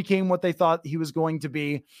never became what they thought he was going to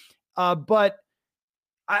be. But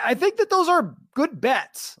I think that those are good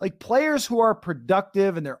bets. Like, players who are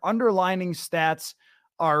productive and their underlying stats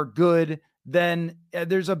are good, then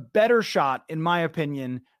there's a better shot, in my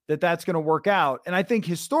opinion, that that's going to work out. And I think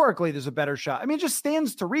historically there's a better shot. I mean, it just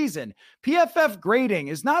stands to reason. PFF grading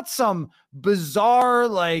is not some bizarre,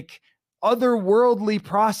 like, otherworldly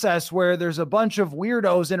process where there's a bunch of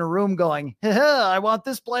weirdos in a room going, I want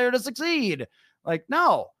this player to succeed. Like,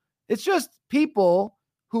 no, it's just people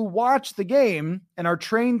who watch the game and are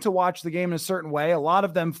trained to watch the game in a certain way. A lot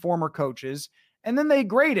of them former coaches, and then they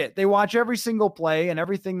grade it. They watch every single play and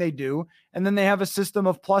everything they do. And then they have a system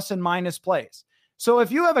of plus and minus plays. So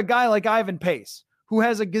if you have a guy like Ivan Pace, who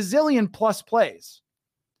has a gazillion plus plays,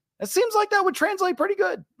 it seems like that would translate pretty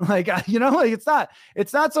good. Like,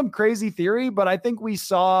 it's not some crazy theory, but I think we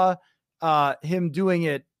saw him doing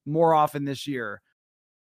it more often this year.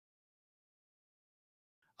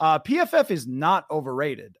 PFF is not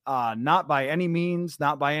overrated, not by any means,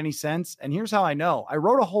 not by any sense. And here's how I know. I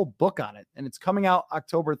wrote a whole book on it, and it's coming out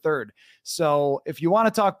October 3rd. So if you want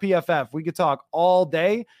to talk PFF, we could talk all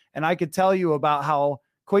day, and I could tell you about how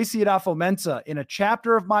Kwesi Adafo-Mensah, in a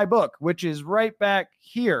chapter of my book, which is right back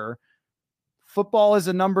here, Football is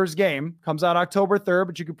a Numbers Game, comes out October 3rd,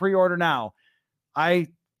 but you can pre-order now. I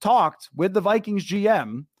talked with the Vikings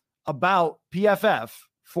GM about PFF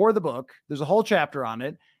for the book. There's a whole chapter on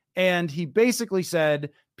it. And he basically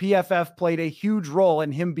said PFF played a huge role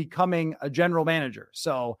in him becoming a general manager.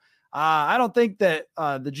 So I don't think that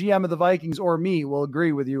the GM of the Vikings or me will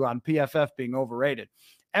agree with you on PFF being overrated.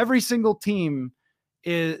 Every single team,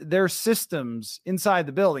 their systems inside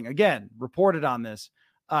the building, again, reported on this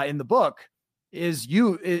in the book, is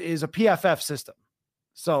a PFF system.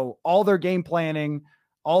 So all their game planning,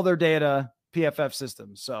 all their data, PFF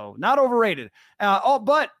systems. So not overrated.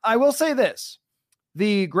 But I will say this.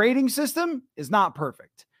 The grading system is not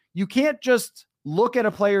perfect. You can't just look at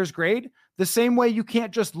a player's grade the same way you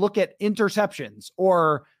can't just look at interceptions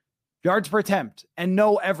or yards per attempt and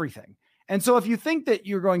know everything. And so if you think that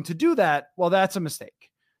you're going to do that, well, that's a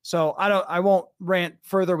mistake. So I won't rant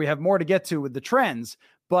further. We have more to get to with the trends,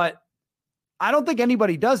 but I don't think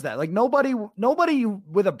anybody does that. Like nobody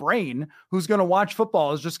with a brain who's going to watch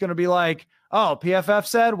football is just going to be like, oh, PFF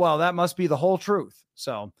said, well, that must be the whole truth.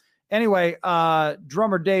 So anyway,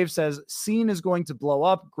 Drummer Dave says, Scene is going to blow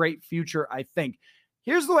up. Great future, I think.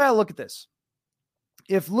 Here's the way I look at this.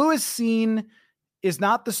 If Lewis Scene is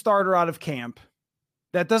not the starter out of camp,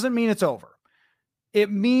 that doesn't mean it's over.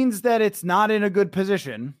 It means that it's not in a good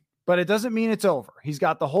position, but it doesn't mean it's over. He's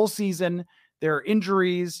got the whole season. There are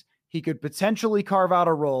injuries. He could potentially carve out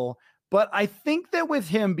a role. But I think that with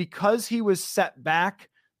him, because he was set back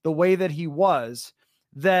the way that he was,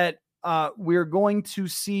 that we're going to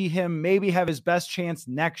see him maybe have his best chance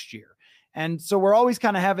next year. And so we're always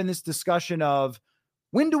kind of having this discussion of,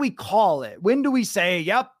 when do we call it? When do we say,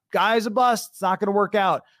 yep, guy's a bust, it's not going to work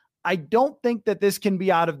out? I don't think that this can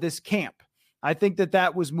be out of this camp. I think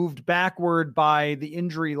that was moved backward by the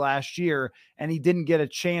injury last year, and he didn't get a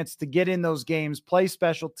chance to get in those games, play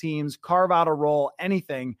special teams, carve out a role,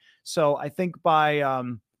 anything. So I think by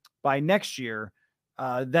next year,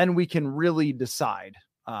 then we can really decide,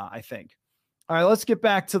 I think. All right, let's get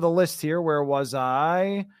back to the list here. Where was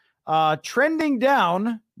I? Trending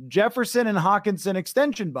down, Jefferson and Hawkinson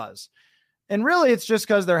extension buzz. And really, it's just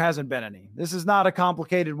because there hasn't been any. This is not a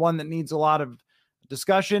complicated one that needs a lot of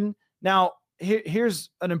discussion. Now, here's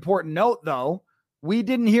an important note, though. We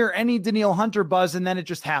didn't hear any Danielle Hunter buzz, and then it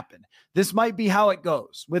just happened. This might be how it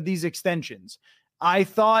goes with these extensions. I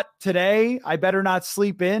thought today I better not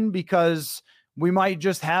sleep in because we might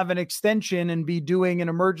just have an extension and be doing an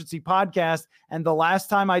emergency podcast. And the last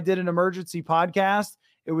time I did an emergency podcast,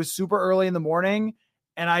 it was super early in the morning,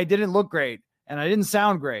 and I didn't look great, and I didn't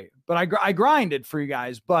sound great. But I grinded for you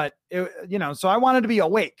guys. But, so I wanted to be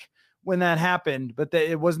awake when that happened, but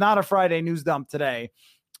it was not a Friday news dump today.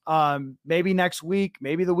 Maybe next week,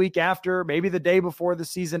 maybe the week after, maybe the day before the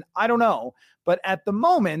season. I don't know. But at the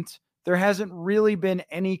moment, there hasn't really been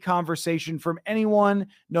any conversation from anyone.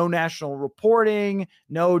 No national reporting,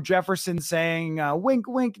 no Jefferson saying, wink,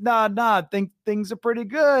 wink, nod, nod, think things are pretty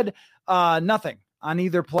good. Nothing on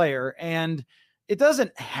either player. And it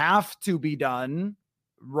doesn't have to be done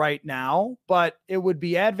right now, but it would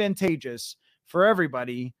be advantageous for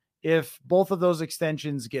everybody if both of those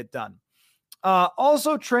extensions get done.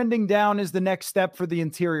 Also trending down is the next step for the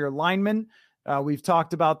interior lineman. We've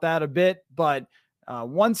talked about that a bit, but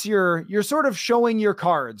once you're sort of showing your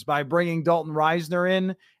cards by bringing Dalton Reisner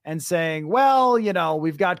in and saying, well,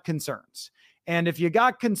 we've got concerns. And if you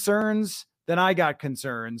got concerns, then I got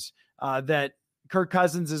concerns that Kirk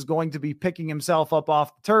Cousins is going to be picking himself up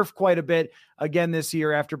off the turf quite a bit again this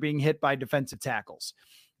year after being hit by defensive tackles.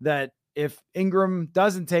 That if Ingram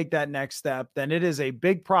doesn't take that next step, then it is a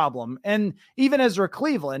big problem. And even Ezra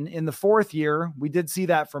Cleveland in the fourth year, we did see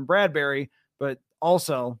that from Bradbury, but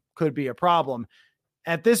also could be a problem.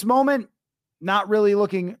 At this moment, not really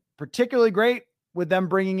looking particularly great with them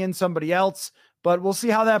bringing in somebody else, but we'll see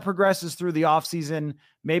how that progresses through the offseason.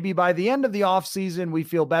 Maybe by the end of the offseason, we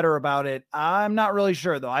feel better about it. I'm not really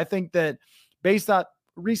sure, though. I think that based on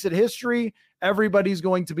recent history, everybody's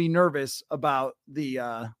going to be nervous about the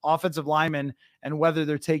offensive linemen and whether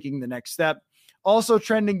they're taking the next step. Also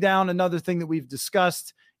trending down, another thing that we've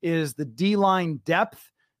discussed is the D-line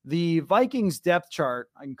depth. The Vikings depth chart,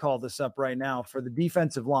 I can call this up right now for the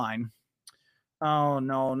defensive line. Oh,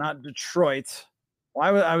 no, not Detroit.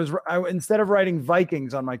 Well, instead of writing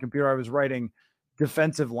Vikings on my computer, I was writing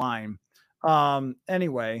defensive line.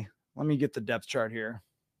 Anyway, let me get the depth chart here.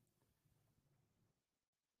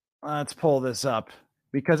 Let's pull this up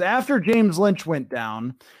because after James Lynch went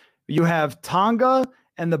down, you have Tonga,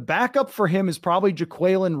 and the backup for him is probably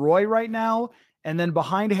Jaquelin Roy right now. And then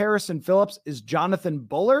behind Harrison Phillips is Jonathan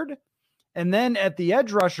Bullard. And then at the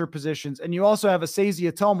edge rusher positions, and you also have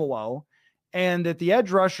Asazia Tomowo. And at the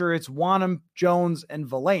edge rusher, it's Wanham, Jones, and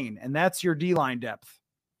Villain. And that's your D-line depth.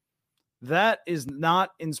 That is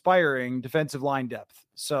not inspiring defensive line depth.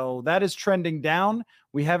 So that is trending down.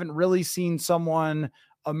 We haven't really seen someone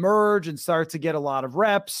emerge and start to get a lot of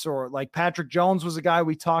reps, or like Patrick Jones was a guy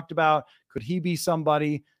we talked about. Could he be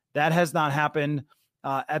somebody? That has not happened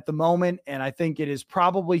at the moment. And I think it is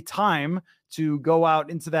probably time to go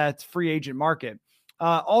out into that free agent market.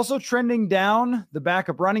 Also trending down, the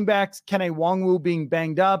backup running backs, Kene Nwangwu being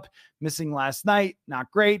banged up, missing last night.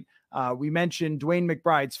 Not great. We mentioned Dwayne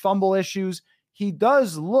McBride's fumble issues. He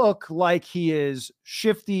does look like he is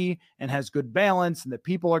shifty and has good balance and that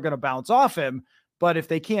people are going to bounce off him. But if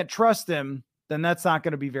they can't trust him, then that's not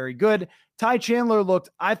going to be very good. Ty Chandler looked,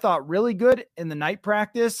 I thought, really good in the night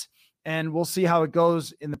practice, and we'll see how it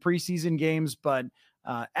goes in the preseason games. But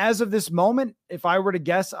as of this moment, if I were to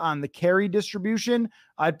guess on the carry distribution,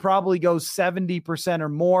 I'd probably go 70% or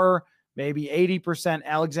more, maybe 80%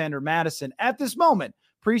 Alexander Madison at this moment.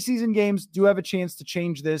 Preseason games do have a chance to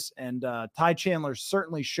change this, and Ty Chandler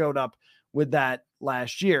certainly showed up with that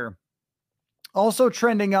last year. Also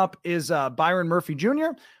trending up is Byron Murphy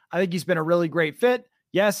Jr. I think he's been a really great fit.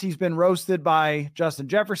 Yes, he's been roasted by Justin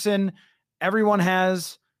Jefferson. Everyone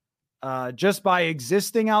has. Just by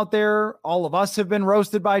existing out there, all of us have been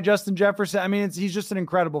roasted by Justin Jefferson. I mean, he's just an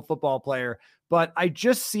incredible football player. But I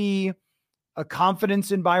just see a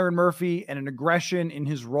confidence in Byron Murphy and an aggression in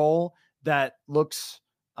his role that looks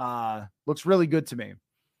really good to me.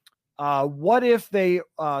 What if they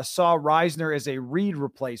saw Reisner as a Reed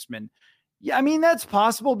replacement? Yeah, I mean, that's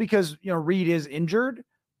possible because, Reed is injured,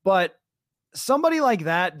 but somebody like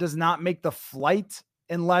that does not make the flight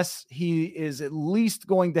unless he is at least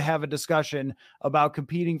going to have a discussion about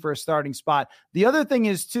competing for a starting spot. The other thing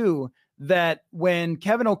is, too, that when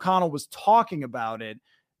Kevin O'Connell was talking about it,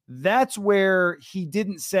 that's where he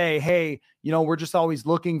didn't say, hey, we're just always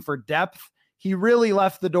looking for depth. He really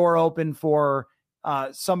left the door open for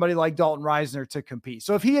somebody like Dalton Reisner to compete.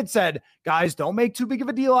 So if he had said, guys, don't make too big of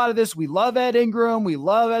a deal out of this. We love Ed Ingram. We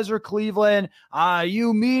love Ezra Cleveland.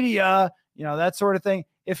 You media, that sort of thing.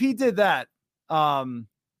 If he did that, if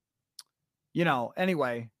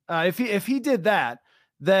he did that,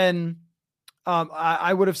 then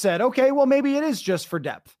I would have said, okay, well, maybe it is just for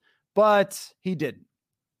depth, but he didn't.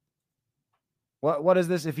 What is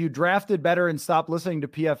this? If you drafted better and stopped listening to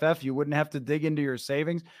PFF, you wouldn't have to dig into your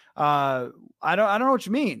savings. I don't know what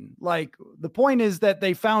you mean. Like, the point is that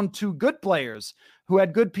they found two good players who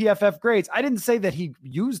had good PFF grades. I didn't say that he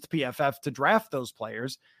used PFF to draft those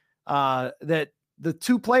players. That the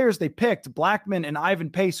two players they picked, Blackman and Ivan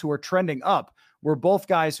Pace, who are trending up, were both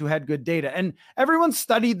guys who had good data. And everyone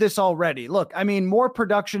studied this already. Look, I mean, more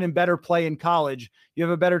production and better play in college, you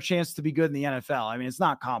have a better chance to be good in the NFL. I mean, it's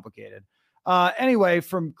not complicated. Anyway,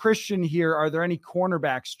 from Christian here, are there any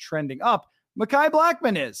cornerbacks trending up? Mekhi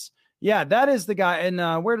Blackman is. Yeah, that is the guy.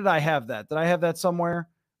 And where did I have that? Did I have that somewhere?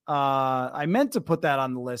 I meant to put that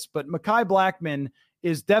on the list, but Mekhi Blackman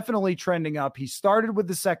is definitely trending up. He started with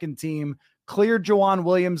the second team, cleared Jawan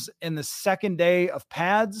Williams in the second day of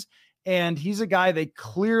pads, and he's a guy they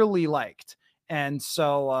clearly liked. And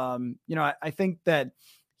so, I think that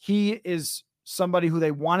he is somebody who they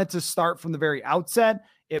wanted to start from the very outset.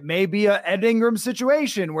 It may be a Ed Ingram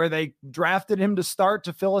situation where they drafted him to start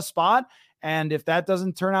to fill a spot. And if that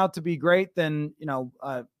doesn't turn out to be great, then,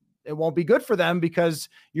 it won't be good for them because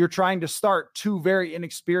you're trying to start two very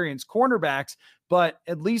inexperienced cornerbacks. But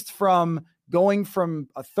at least from going from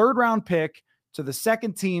a third round pick to the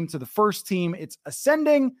second team to the first team, it's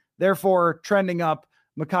ascending, therefore trending up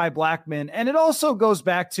Mekhi Blackman. And it also goes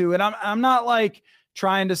back to, and I'm not like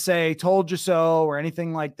trying to say told you so or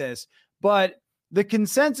anything like this, but the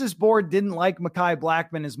consensus board didn't like Mekhi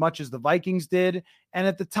Blackman as much as the Vikings did. And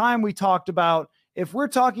at the time we talked about, if we're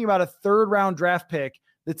talking about a third round draft pick,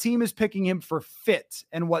 the team is picking him for fit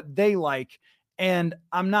and what they like. And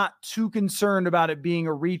I'm not too concerned about it being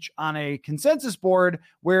a reach on a consensus board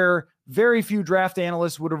where very few draft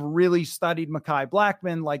analysts would have really studied Mekhi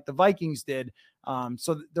Blackman like the Vikings did.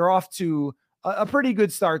 So they're off to a pretty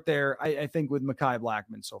good start there, I think, with Mekhi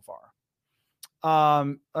Blackman so far.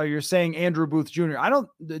 You're saying Andrew Booth Jr.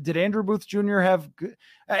 Did Andrew Booth Jr. have good?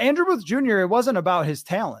 Andrew Booth Jr., it wasn't about his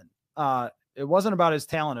talent. It wasn't about his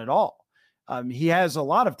talent at all. He has a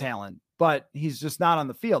lot of talent, but he's just not on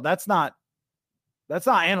the field. That's not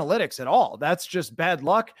analytics at all. That's just bad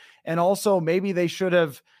luck. And also maybe they should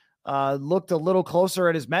have looked a little closer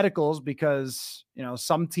at his medicals because,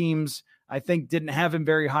 some teams I think didn't have him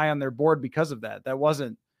very high on their board because of that. That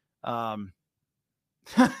wasn't, I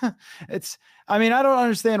don't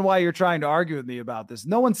understand why you're trying to argue with me about this.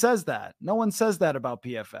 No one says that. No one says that about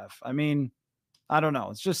PFF. I don't know.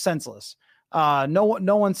 It's just senseless. No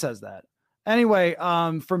one says that. Anyway,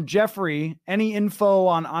 from Jeffrey, any info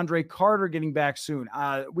on Andre Carter getting back soon?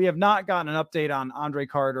 We have not gotten an update on Andre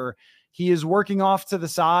Carter. He is working off to the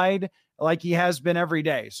side like he has been every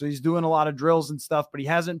day. So he's doing a lot of drills and stuff, but he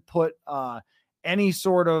hasn't put any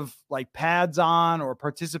sort of like pads on or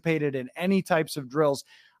participated in any types of drills.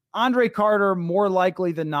 Andre Carter, more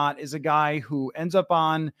likely than not, is a guy who ends up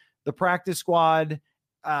on the practice squad,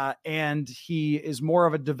 and he is more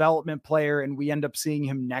of a development player, and we end up seeing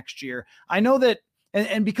him next year. I know that,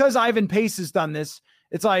 and because Ivan Pace has done this,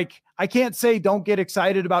 it's like, I can't say don't get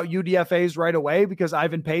excited about UDFAs right away because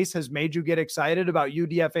Ivan Pace has made you get excited about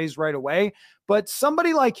UDFAs right away. But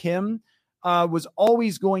somebody like him was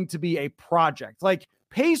always going to be a project. Like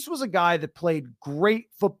Pace was a guy that played great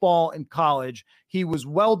football in college. He was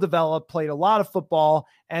well developed, played a lot of football,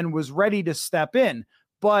 and was ready to step in.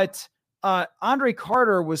 But Andre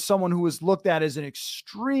Carter was someone who was looked at as an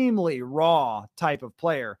extremely raw type of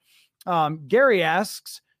player. Gary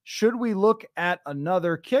asks, should we look at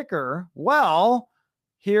another kicker? Well,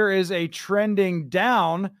 here is a trending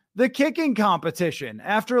down the kicking competition.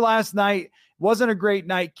 After last night, wasn't a great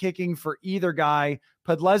night kicking for either guy.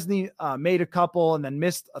 Podlesny made a couple and then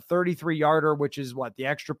missed a 33-yarder, which is the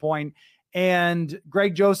extra point. And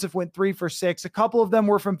Greg Joseph went 3 for 6. A couple of them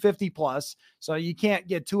were from 50 plus. So you can't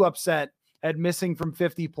get too upset at missing from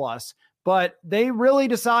 50 plus. But they really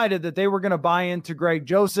decided that they were going to buy into Greg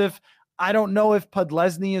Joseph. I don't know if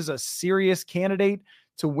Podlesny is a serious candidate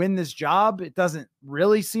to win this job. It doesn't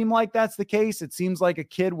really seem like that's the case. It seems like a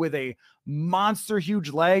kid with a monster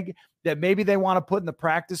huge leg that maybe they want to put in the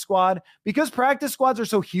practice squad, because practice squads are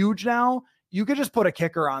so huge now. You could just put a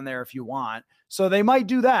kicker on there if you want. So they might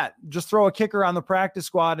do that. Just throw a kicker on the practice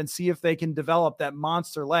squad and see if they can develop that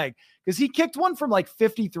monster leg. Because he kicked one from like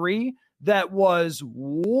 53 that was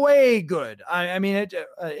way good.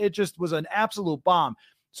 It just was an absolute bomb.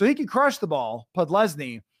 So he can crush the ball,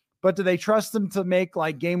 Podlesny, but do they trust him to make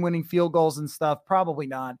like game-winning field goals and stuff? Probably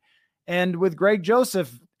not. And with Greg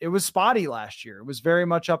Joseph, it was spotty last year. It was very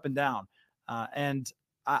much up and down. And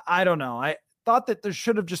I don't know. I thought that there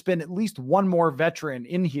should have just been at least one more veteran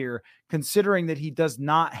in here, considering that he does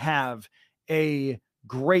not have a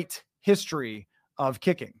great history of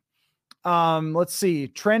kicking. Let's see.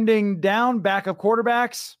 Trending down, backup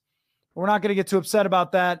quarterbacks. We're not going to get too upset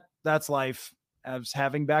about that. That's life. As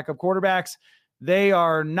having backup quarterbacks, they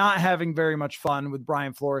are not having very much fun with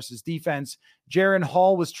Brian Flores' defense. Jaron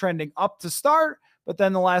Hall was trending up to start, but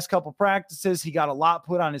then the last couple practices, he got a lot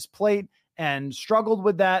put on his plate and struggled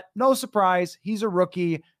with that. No surprise. He's a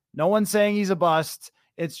rookie. No one's saying he's a bust.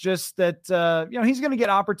 It's just that, he's going to get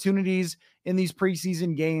opportunities in these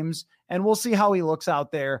preseason games, and we'll see how he looks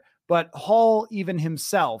out there. But Hall, even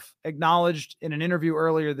himself, acknowledged in an interview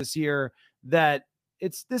earlier this year that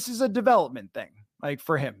this is a development thing, like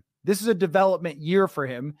for him. This is a development year for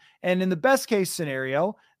him. And in the best case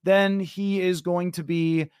scenario, then he is going to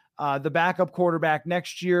be the backup quarterback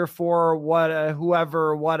next year for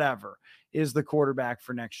whatever is the quarterback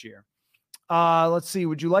for next year. Let's see.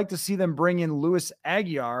 Would you like to see them bring in Louis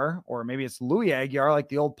Aguiar, or maybe it's Louis Aguiar, like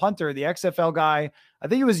the old punter, the XFL guy? I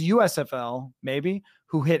think it was USFL, maybe,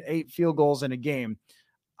 who hit 8 field goals in a game.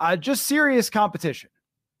 Just serious competition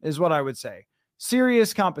is what I would say.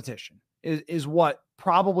 Serious competition is what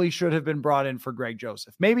probably should have been brought in for Greg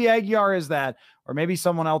Joseph. Maybe Aguiar is that, or maybe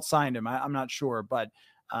someone else signed him. I'm not sure, but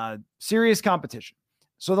serious competition.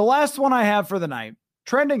 So the last one I have for the night,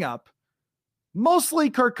 trending up, mostly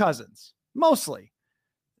Kirk Cousins. Mostly.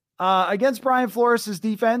 Against Brian Flores'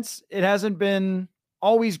 defense, it hasn't been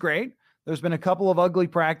always great. There's been a couple of ugly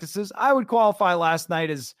practices. I would qualify last night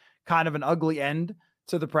as kind of an ugly end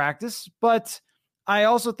to the practice, but I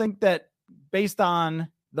also think that based on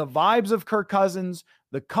the vibes of Kirk Cousins,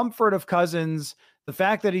 the comfort of Cousins, the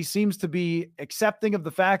fact that he seems to be accepting of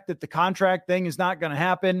the fact that the contract thing is not going to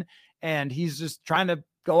happen, and he's just trying to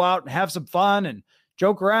go out and have some fun and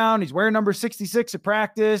joke around. He's wearing number 66 at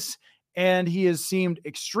practice, and he has seemed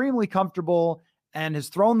extremely comfortable and has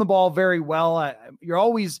thrown the ball very well. You're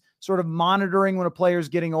always sort of monitoring when a player is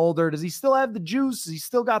getting older. Does he still have the juice? Has he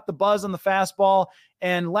still got the buzz on the fastball?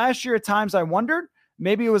 And last year at times I wondered,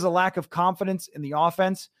 maybe it was a lack of confidence in the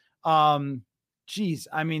offense. Some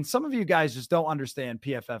of you guys just don't understand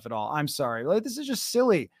PFF at all. I'm sorry. Like, this is just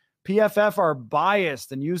silly. PFF are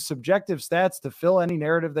biased and use subjective stats to fill any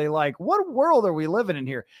narrative they like. What world are we living in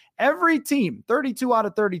here? Every team, 32 out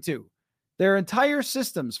of 32, their entire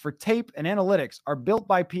systems for tape and analytics are built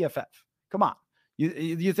by PFF. Come on.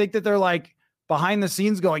 You think that they're like behind the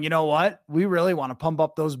scenes going, you know what? We really want to pump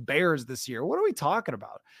up those Bears this year. What are we talking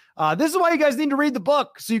about? This is why you guys need to read the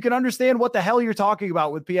book so you can understand what the hell you're talking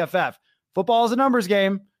about with PFF. Football is a numbers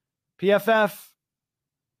game. PFF,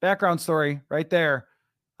 background story right there.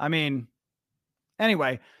 I mean,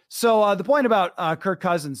 anyway, so the point about Kirk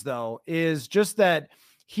Cousins, though, is just that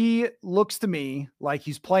he looks to me like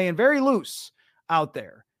he's playing very loose out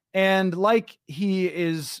there and like he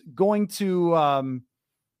is going to,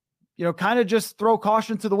 kind of just throw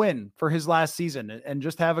caution to the wind for his last season and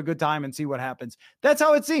just have a good time and see what happens. That's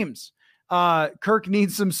how it seems. Kirk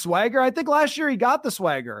needs some swagger. I think last year he got the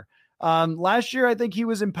swagger. Last year, I think he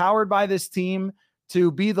was empowered by this team to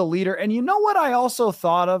be the leader. And you know what I also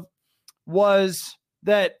thought of was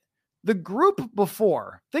that the group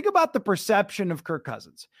before, think about the perception of Kirk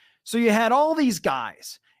Cousins. So you had all these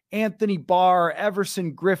guys, Anthony Barr,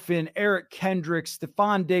 Everson Griffin, Eric Kendricks,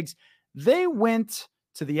 Stephon Diggs. They went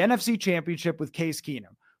to the NFC Championship with Case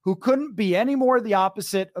Keenum, who couldn't be any more the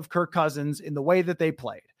opposite of Kirk Cousins in the way that they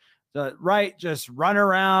played. Right? Just run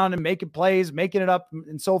around and making plays, making it up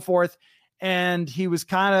and so forth. And he was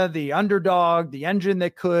kind of the underdog, the engine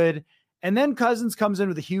that could. And then Cousins comes in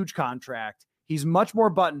with a huge contract. He's much more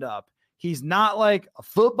buttoned up. He's not like a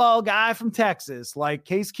football guy from Texas like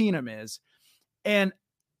Case Keenum is.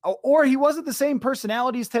 Or he wasn't the same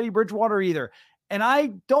personality as Teddy Bridgewater either. And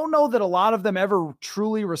I don't know that a lot of them ever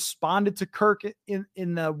truly responded to Kirk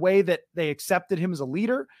in the way that they accepted him as a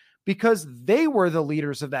leader, because they were the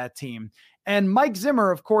leaders of that team. And Mike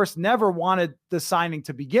Zimmer, of course, never wanted the signing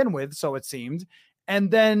to begin with, so it seemed, and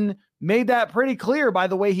then made that pretty clear by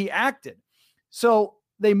the way he acted. So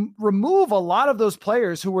they remove a lot of those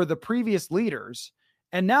players who were the previous leaders.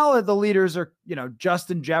 And now the leaders are,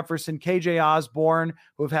 Justin Jefferson, KJ Osborne,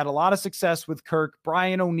 who have had a lot of success with Kirk,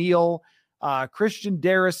 Brian O'Neill, Christian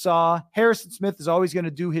Darrisaw, Harrison Smith is always going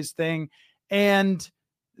to do his thing. And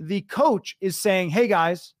the coach is saying, hey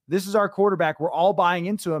guys, this is our quarterback. We're all buying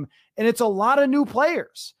into him. And it's a lot of new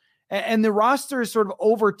players. And the roster is sort of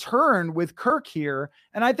overturned with Kirk here.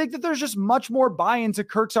 And I think that there's just much more buy-in to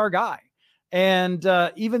Kirk's our guy. And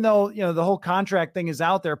even though, the whole contract thing is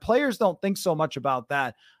out there, players don't think so much about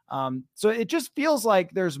that. So it just feels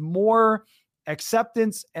like there's more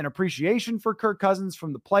acceptance and appreciation for Kirk Cousins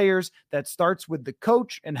from the players. That starts with the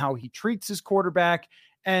coach and how he treats his quarterback.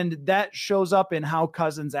 And that shows up in how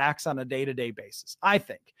Cousins acts on a day-to-day basis. I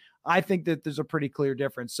think that there's a pretty clear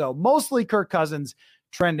difference. So mostly Kirk Cousins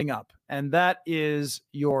trending up, and that is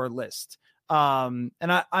your list. And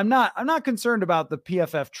I'm not concerned about the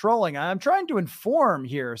PFF trolling. I'm trying to inform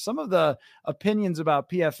here some of the opinions about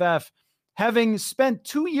PFF, having spent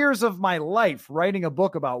 2 years of my life writing a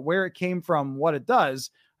book about where it came from, what it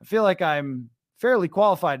does. I feel like I'm fairly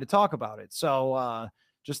qualified to talk about it. So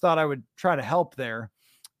just thought I would try to help there.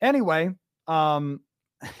 Anyway, you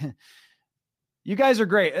guys are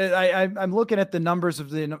great. I'm looking at the numbers of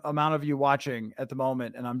the amount of you watching at the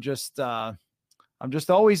moment, and I'm just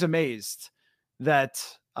always amazed that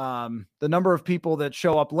the number of people that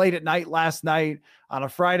show up late at night last night on a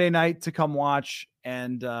Friday night to come watch.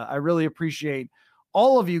 And I really appreciate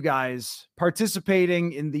all of you guys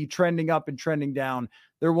participating in the trending up and trending down.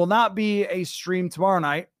 There will not be a stream tomorrow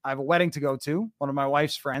night. I have a wedding to go to, one of my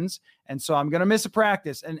wife's friends. And so I'm going to miss a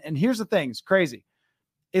practice. And here's the thing, it's crazy.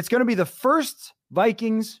 It's going to be the first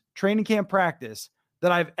Vikings training camp practice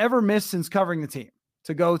that I've ever missed since covering the team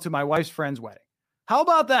to go to my wife's friend's wedding. How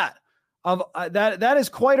about that? That is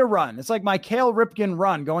quite a run. It's like my Cal Ripken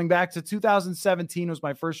run going back to 2017 was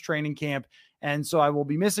my first training camp. And so I will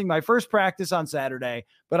be missing my first practice on Saturday,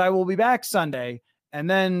 but I will be back Sunday. And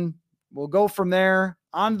then we'll go from there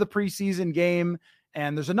on to the preseason game.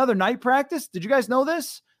 And there's another night practice. Did you guys know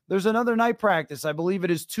this? There's another night practice. I believe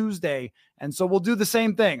it is Tuesday. And so we'll do the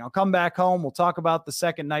same thing. I'll come back home. We'll talk about the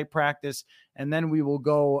second night practice, and then we will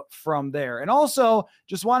go from there. And also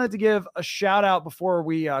just wanted to give a shout out before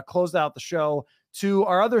we closed out the show to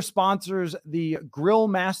our other sponsors, the Grill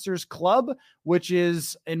Masters Club, which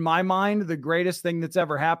is, in my mind, the greatest thing that's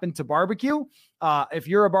ever happened to barbecue. If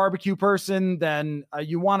you're a barbecue person, then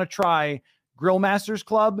you want to try Grill Masters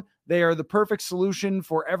Club. They are the perfect solution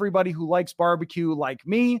for everybody who likes barbecue like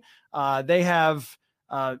me. They have,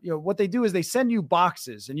 what they do is they send you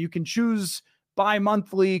boxes, and you can choose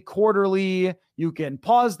bi-monthly, quarterly. You can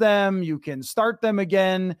pause them. You can start them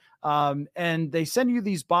again. And they send you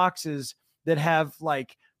these boxes that have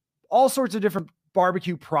like all sorts of different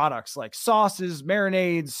barbecue products like sauces,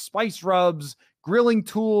 marinades, spice rubs, grilling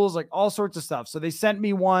tools, like all sorts of stuff. So they sent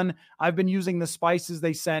me one. I've been using the spices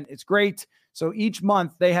they sent. It's great. So each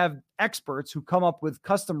month they have experts who come up with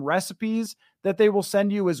custom recipes that they will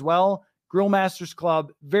send you as well. Grill Masters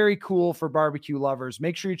Club, very cool for barbecue lovers.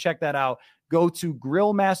 Make sure you check that out. Go to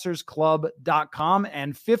grillmastersclub.com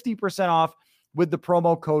and 50% off with the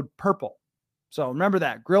promo code PURPLE. So remember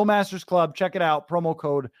that, Grill Masters Club, check it out, promo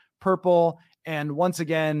code PURPLE. And once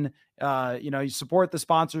again, you support the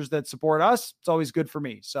sponsors that support us. It's always good for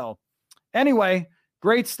me. So anyway,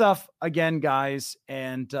 great stuff again, guys.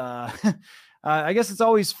 And I guess it's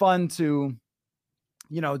always fun to,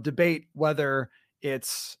 debate whether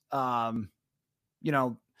it's,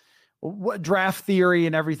 what draft theory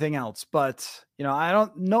and everything else. But, I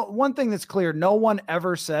don't know. One thing that's clear, no one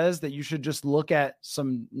ever says that you should just look at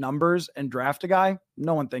some numbers and draft a guy.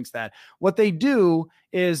 No one thinks that. What they do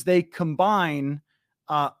is they combine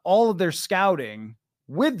all of their scouting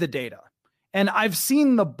with the data. And I've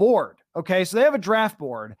seen the board. Okay. So they have a draft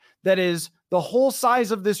board that is the whole size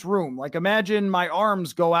of this room. Like imagine my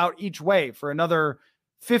arms go out each way for another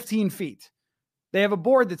 15 feet. They have a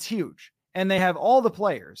board that's huge and they have all the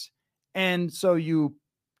players. And so you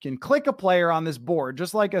can click a player on this board,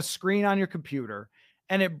 just like a screen on your computer,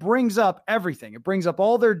 and it brings up everything. It brings up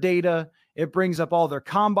all their data. It brings up all their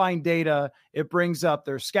combine data. It brings up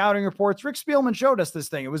their scouting reports. Rick Spielman showed us this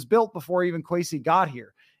thing. It was built before even Kwesi got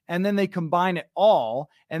here. And then they combine it all.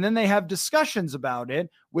 And then they have discussions about it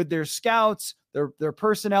with their scouts, their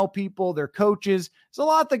personnel people, their coaches. There's a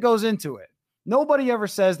lot that goes into it. Nobody ever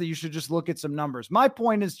says that you should just look at some numbers. My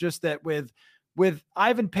point is just that with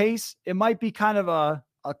Ivan Pace, it might be kind of a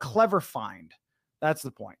clever find. That's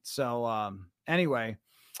the point. So anyway,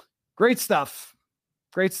 great stuff.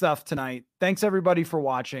 Great stuff tonight. Thanks everybody for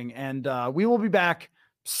watching. And we will be back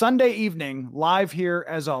Sunday evening live here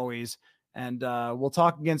as always. And we'll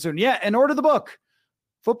talk again soon. Yeah. And order the book.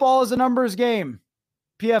 Football is a numbers game.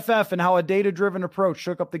 PFF and how a data-driven approach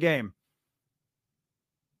shook up the game.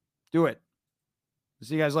 Do it.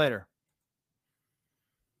 See you guys later.